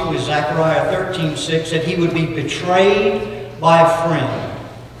prophecy was Zechariah 13:6, that he would be betrayed by a friend.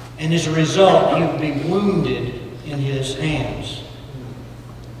 And as a result, he would be wounded in his hands.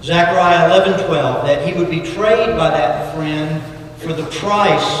 Zechariah 11:12, that he would be betrayed by that friend for the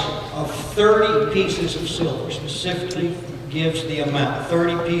price of 30 pieces of silver. Specifically gives the amount,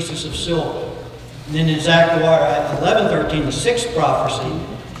 30 pieces of silver. And then in Zechariah 11:13, the sixth prophecy,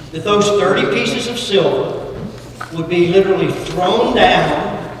 that those 30 pieces of silver would be literally thrown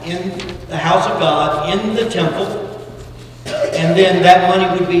down in the house of God, in the temple, and then that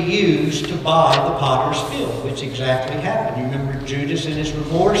money would be used to buy the potter's field, which exactly happened. You remember Judas in his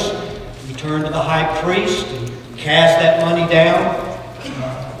remorse? He turned to the high priest and cast that money down,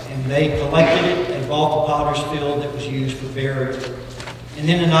 and they collected it. They bought the potter's field that was used for burial. And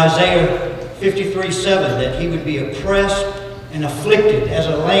then in Isaiah 53:7, that he would be oppressed and afflicted as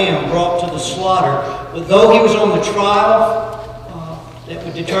a lamb brought to the slaughter. But though he was on the trial that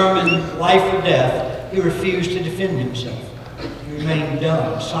would determine life or death, he refused to defend himself. He remained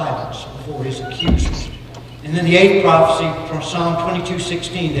dumb, silenced before his accusers. And then the eighth prophecy from Psalm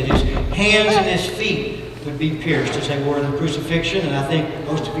 22:16, that his hands and his feet would be pierced as they were in the crucifixion. And I think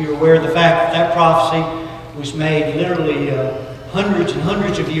most of you are aware of the fact that that prophecy was made literally hundreds and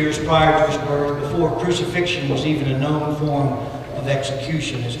hundreds of years prior to his birth, before crucifixion was even a known form of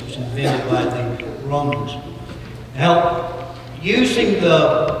execution as it was invented by the Romans. Now, using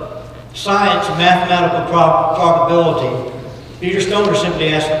the science of mathematical probability, Peter Stoner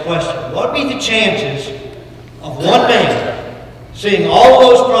simply asked the question, what would be the chances of one man seeing all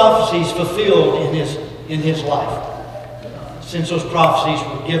those prophecies fulfilled in his life, since those prophecies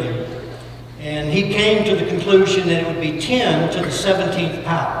were given? And he came to the conclusion that it would be 10 to the 17th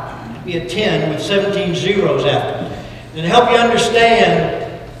power. It would be a 10 with 17 zeros after it. And to help you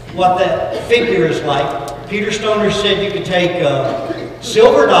understand what that figure is like. Peter Stoner said you could take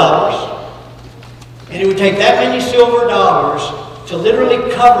silver dollars, and it would take that many silver dollars to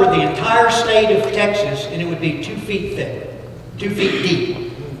literally cover the entire state of Texas, and it would be 2 feet thick, 2 feet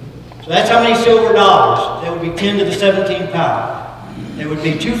deep. So that's how many silver dollars. That would be 10 to the 17th power. It would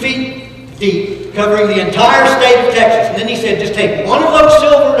be 2 feet deep, covering the entire state of Texas. And then he said, just take one of those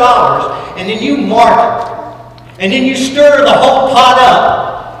silver dollars, and then you mark it. And then you stir the whole pot up,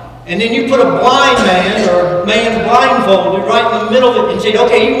 and then you put a blind man or a man blindfolded right in the middle of it and say,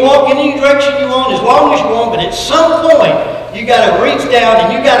 okay, you walk in any direction you want, as long as you want, but at some point, you got to reach down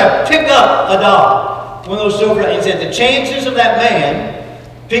and you got to pick up a dollar. One of those silver dollars. He said the chances of that man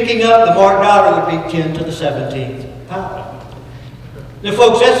picking up the marked dollar would be 10 to the 17th power. Now,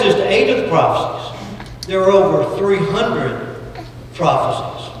 folks, that's just 8 of the prophecies. There are over 300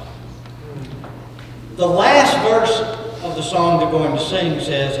 prophecies. The last verse of the song they're going to sing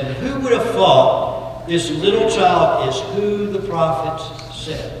says, and who would have thought this little child is who the prophets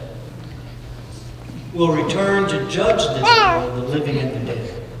said will return to judge this world, the living and the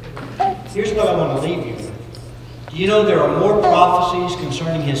dead. Here's what I want to leave you with. Do you know there are more prophecies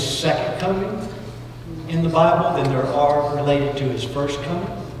concerning his second coming in the Bible than there are related to his first coming?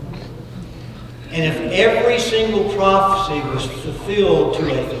 And if every single prophecy was fulfilled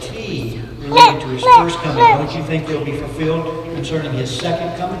to a T related to his first coming, don't you think they'll be fulfilled concerning his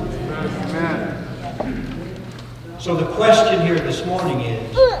second coming? Amen. So the question here this morning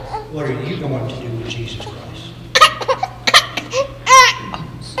is, what are you going to do with Jesus Christ?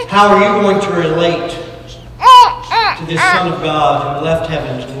 How are you going to relate to this Son of God who left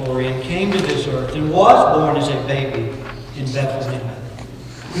heaven's glory and came to this earth and was born as a baby in Bethlehem,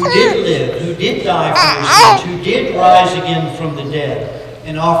 who did live, who did die for your sins, who did rise again from the dead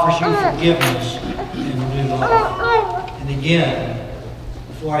and offers you forgiveness and a new life? And again,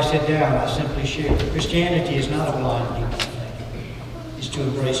 before I sit down, I simply share that Christianity is not a blind leap of faith. It's to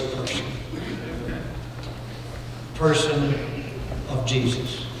embrace a person. Person of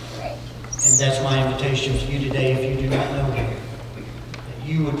Jesus. And that's my invitation to you today, if you do not know him, that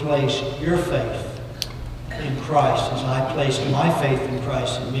you would place your faith in Christ, as I placed my faith in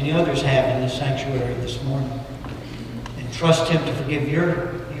Christ, and many others have in this sanctuary this morning, and trust him to forgive you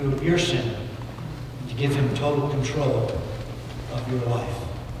of your sin, and to give him total control of your life,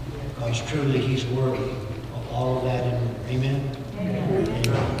 because truly he's worthy of all of that and more. Amen? Amen.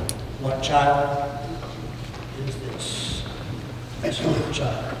 What child is this? This little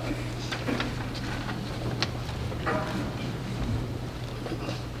child.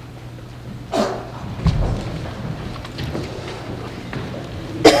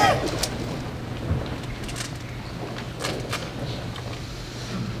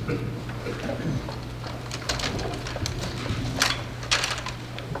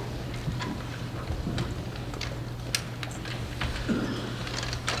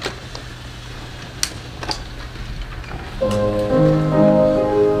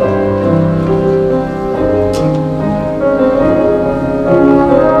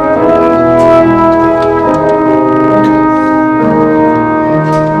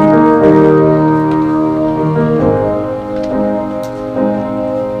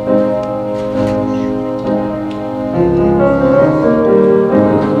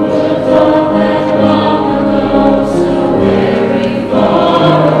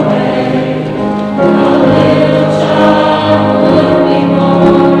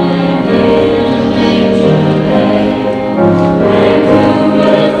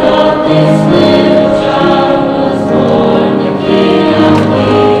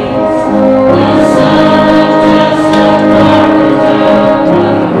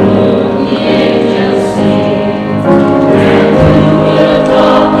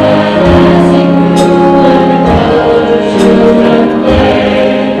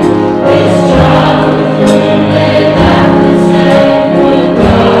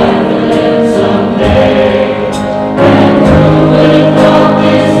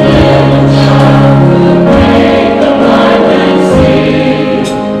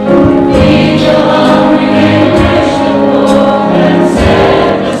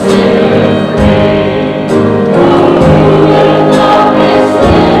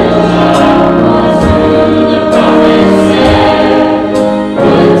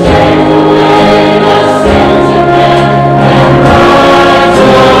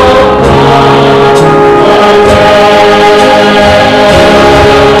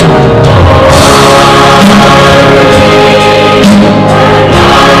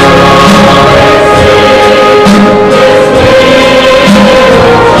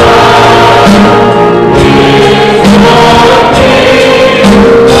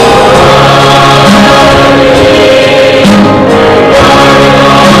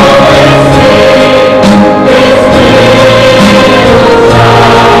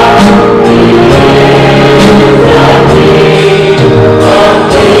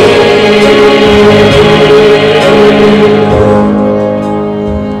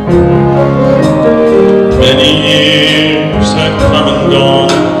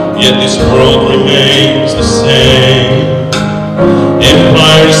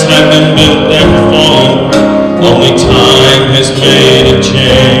 Empires have been built and fallen, only time has made a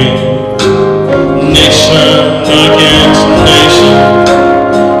change. Nation against nation,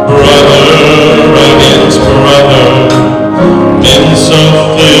 brother against brother, men so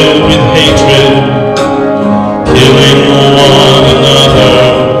filled with hatred, killing one another,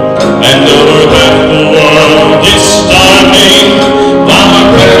 and over half the world is starving, while the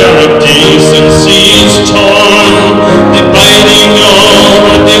banner of decency is torn, debating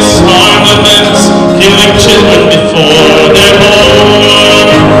over disarmaments, killing children before they're born.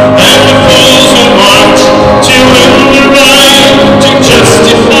 And the fools who march to win the right to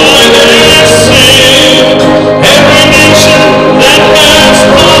justify their sin. Every nation that has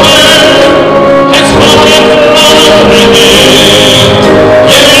fallen from within.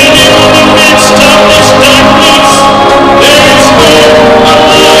 Yet in the midst of this darkness, there is hope, a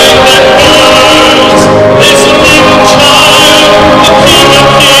light that burns. This little child, the King of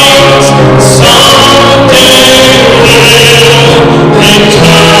Kings, someday will return.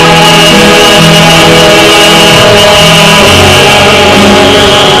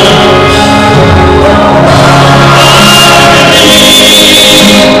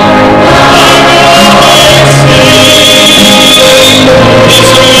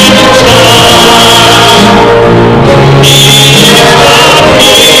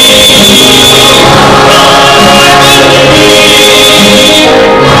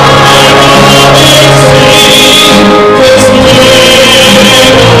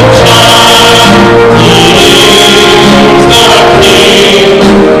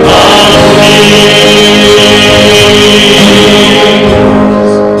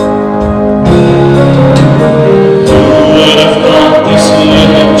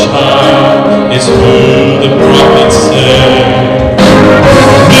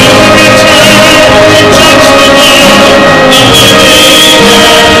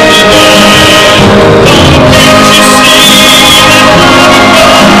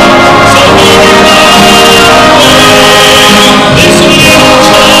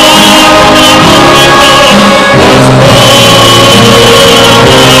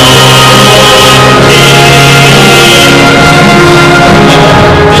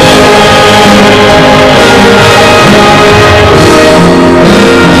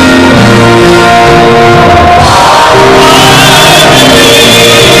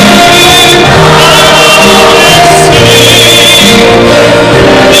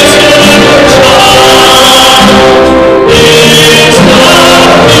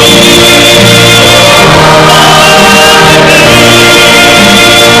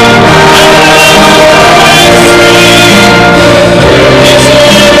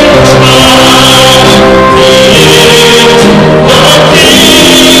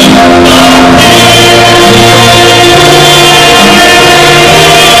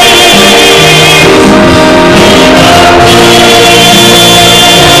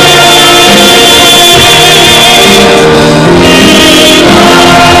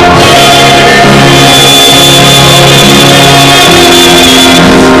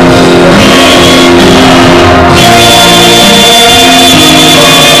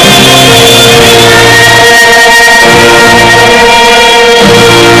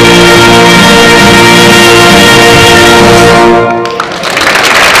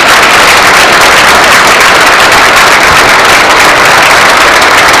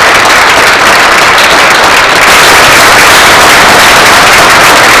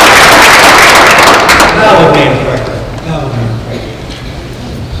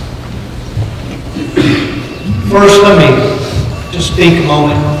 First, let me just speak a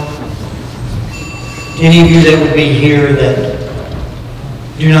moment. To any of you that would be here that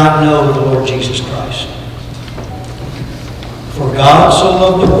do not know the Lord Jesus Christ. For God so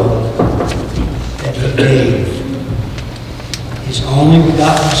loved the world that He gave His only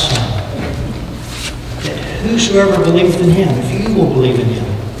begotten Son, that whosoever believeth in Him, if you will believe in Him,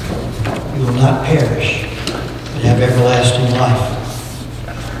 you will not perish, but have everlasting life.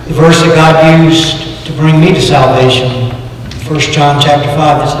 The verse that God used to bring me to salvation, 1 John chapter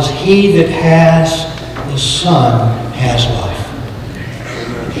 5, it says, He that has the Son has life.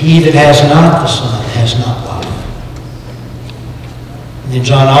 He that has not the Son has not life. And then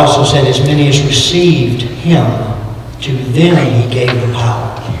John also said, as many as received Him, to them He gave the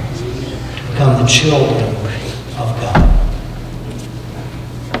power to become the children of God.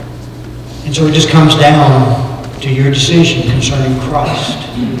 And so it just comes down to your decision concerning Christ.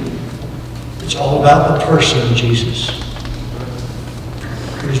 It's all about the person of Jesus.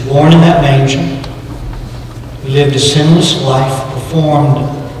 He was born in that manger. He lived a sinless life, performed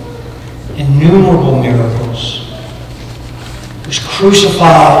innumerable miracles. He was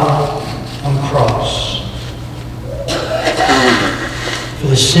crucified on the cross for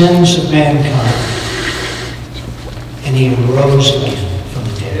the sins of mankind, and he rose again from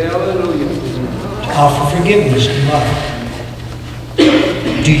the dead to offer forgiveness and love.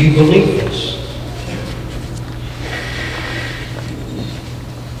 Do you believe this?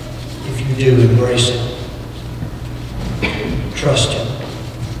 If you do, embrace it. Trust him.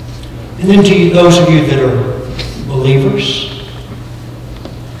 And then to you, those of you that are believers,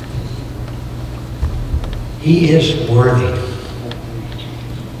 he is worthy of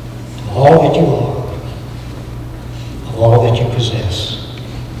all that you are, of all that you possess.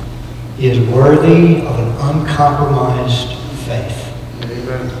 He is worthy of an uncompromised faith.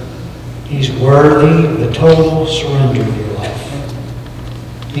 Amen. He's worthy of the total surrender of your life.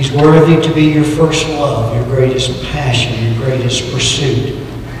 He's worthy to be your first love, your greatest passion, your greatest pursuit.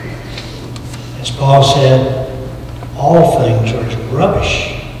 As Paul said, all things are as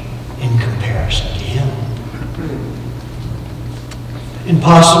rubbish in comparison to him. And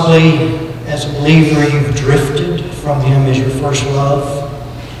possibly, as a believer, you've drifted from him as your first love.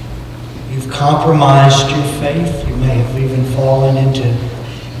 You've compromised your faith. You may have even fallen into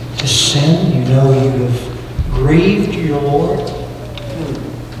sin. You know you have grieved your Lord.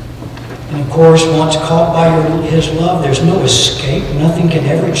 And of course, once caught by his love, there's no escape. Nothing can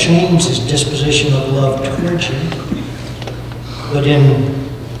ever change his disposition of love towards you. But in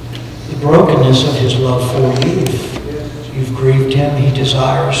the brokenness of his love for you, if you've grieved him, he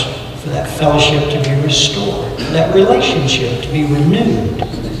desires for that fellowship to be restored, for that relationship to be renewed,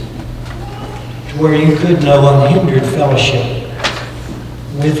 to where you could know unhindered fellowship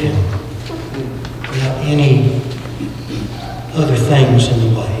with him without any other things in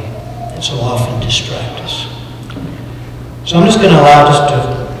the way that so often distract us. So I'm just going to allow just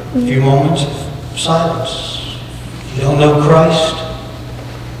a few moments of silence. If you don't know Christ,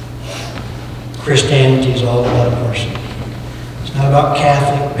 Christianity is all about a person. It's not about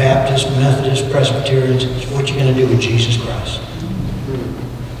Catholic, Baptist, Methodist, Presbyterians. It's what you're going to do with Jesus Christ.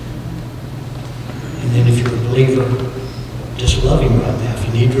 And then if you're a believer, just love him right now. If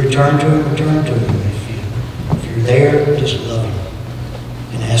you need to return to him, return to him. If you're there, just love him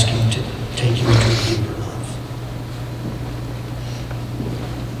and ask him to take you into a deeper love.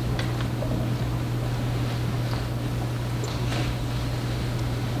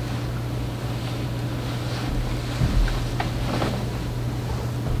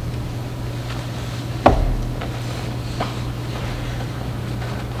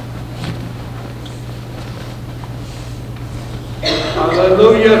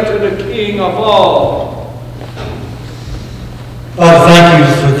 Hallelujah to the King of all. Father, thank you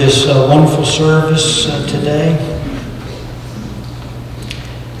for this wonderful service today.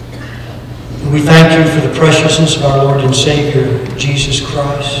 And we thank you for the preciousness of our Lord and Savior, Jesus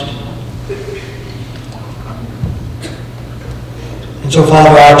Christ. And so,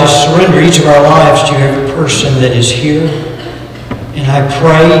 Father, I just surrender each of our lives to every person that is here. And I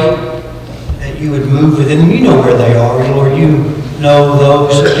pray that you would move within them. You know where they are, Lord. You know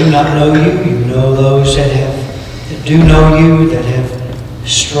those that do not know you. You know those that do know you, that have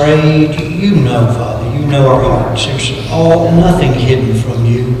strayed. You know, Father. You know our hearts. There's nothing hidden from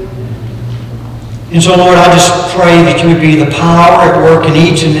you. And so, Lord, I just pray that you would be the power at work in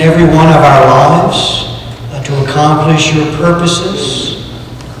each and every one of our lives to accomplish your purposes,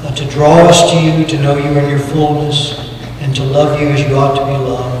 to draw us to you, to know you in your fullness, and to love you as you ought to be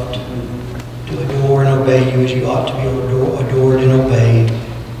loved, to adore and obey you as you ought to be adored and obeyed,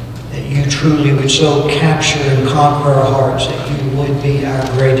 that you truly would so capture and conquer our hearts that you would be our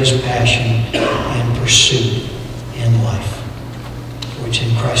greatest passion and pursuit in life. For it's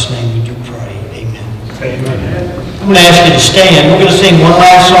in Christ's name we do pray. Amen. Amen. I'm going to ask you to stand. We're going to sing one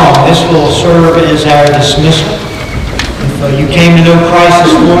last song. This will serve as our dismissal. If you came to know Christ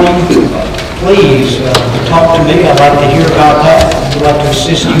this morning, please talk to me. I'd like to hear about that. I'd like to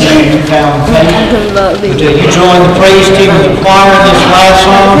assist you in your newfound faith. But you join the praise team and the choir in this last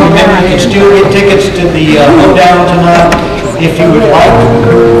song. Remember, you can still get tickets to the hoedown tonight if you would like.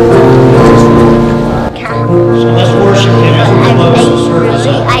 So let's worship him as we close the service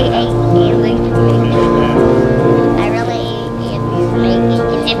up.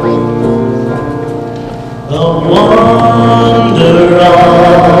 The wonder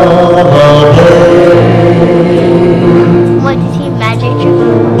of a day. What did he magic?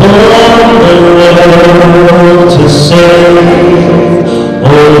 Born the world to save.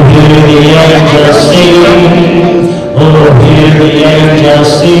 Oh, hear the angels sing. Oh, hear the angels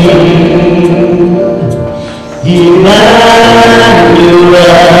sing. Emmanuel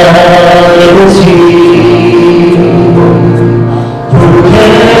is he.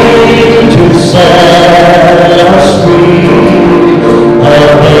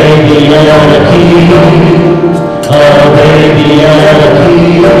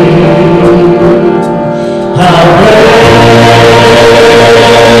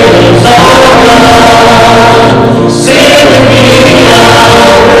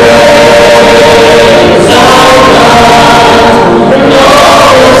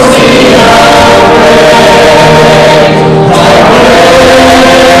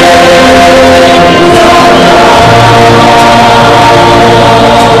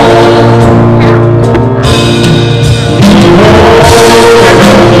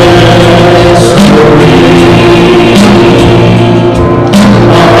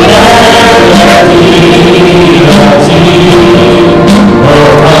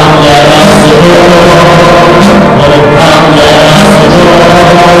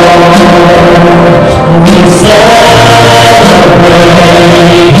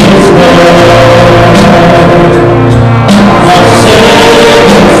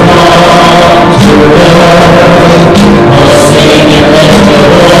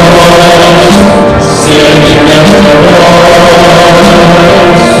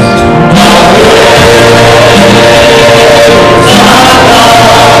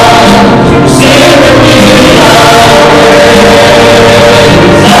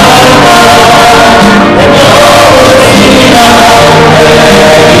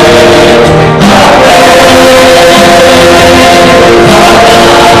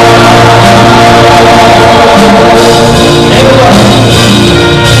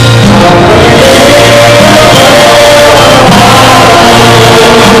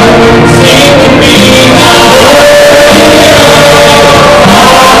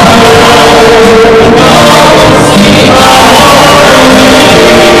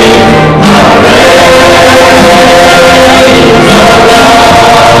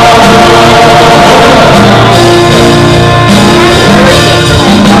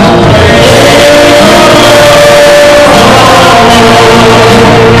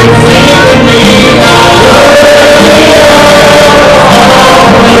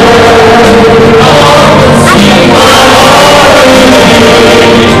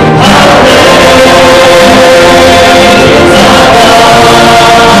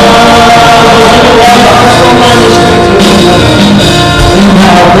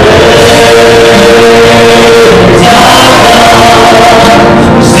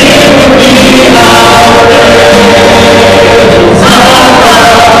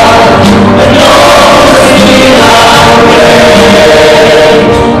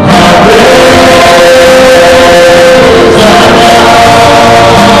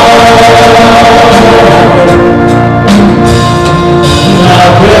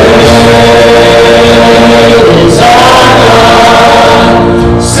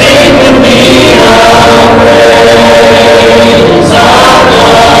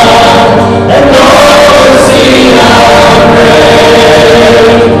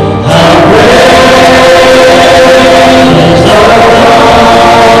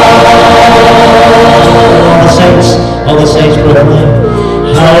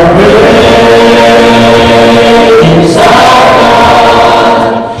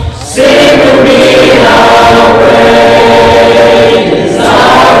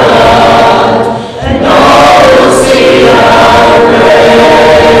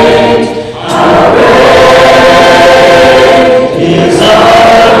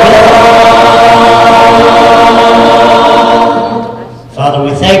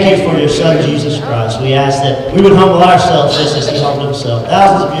 We would humble ourselves just as he humbled himself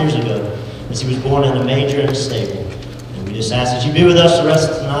thousands of years ago as he was born in a manger and a stable. And we just ask that you be with us the rest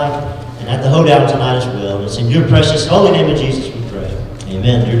of tonight and at the hoedown tonight as well. And it's in your precious holy name of Jesus we pray.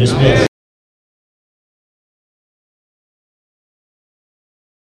 Amen. You're dismissed.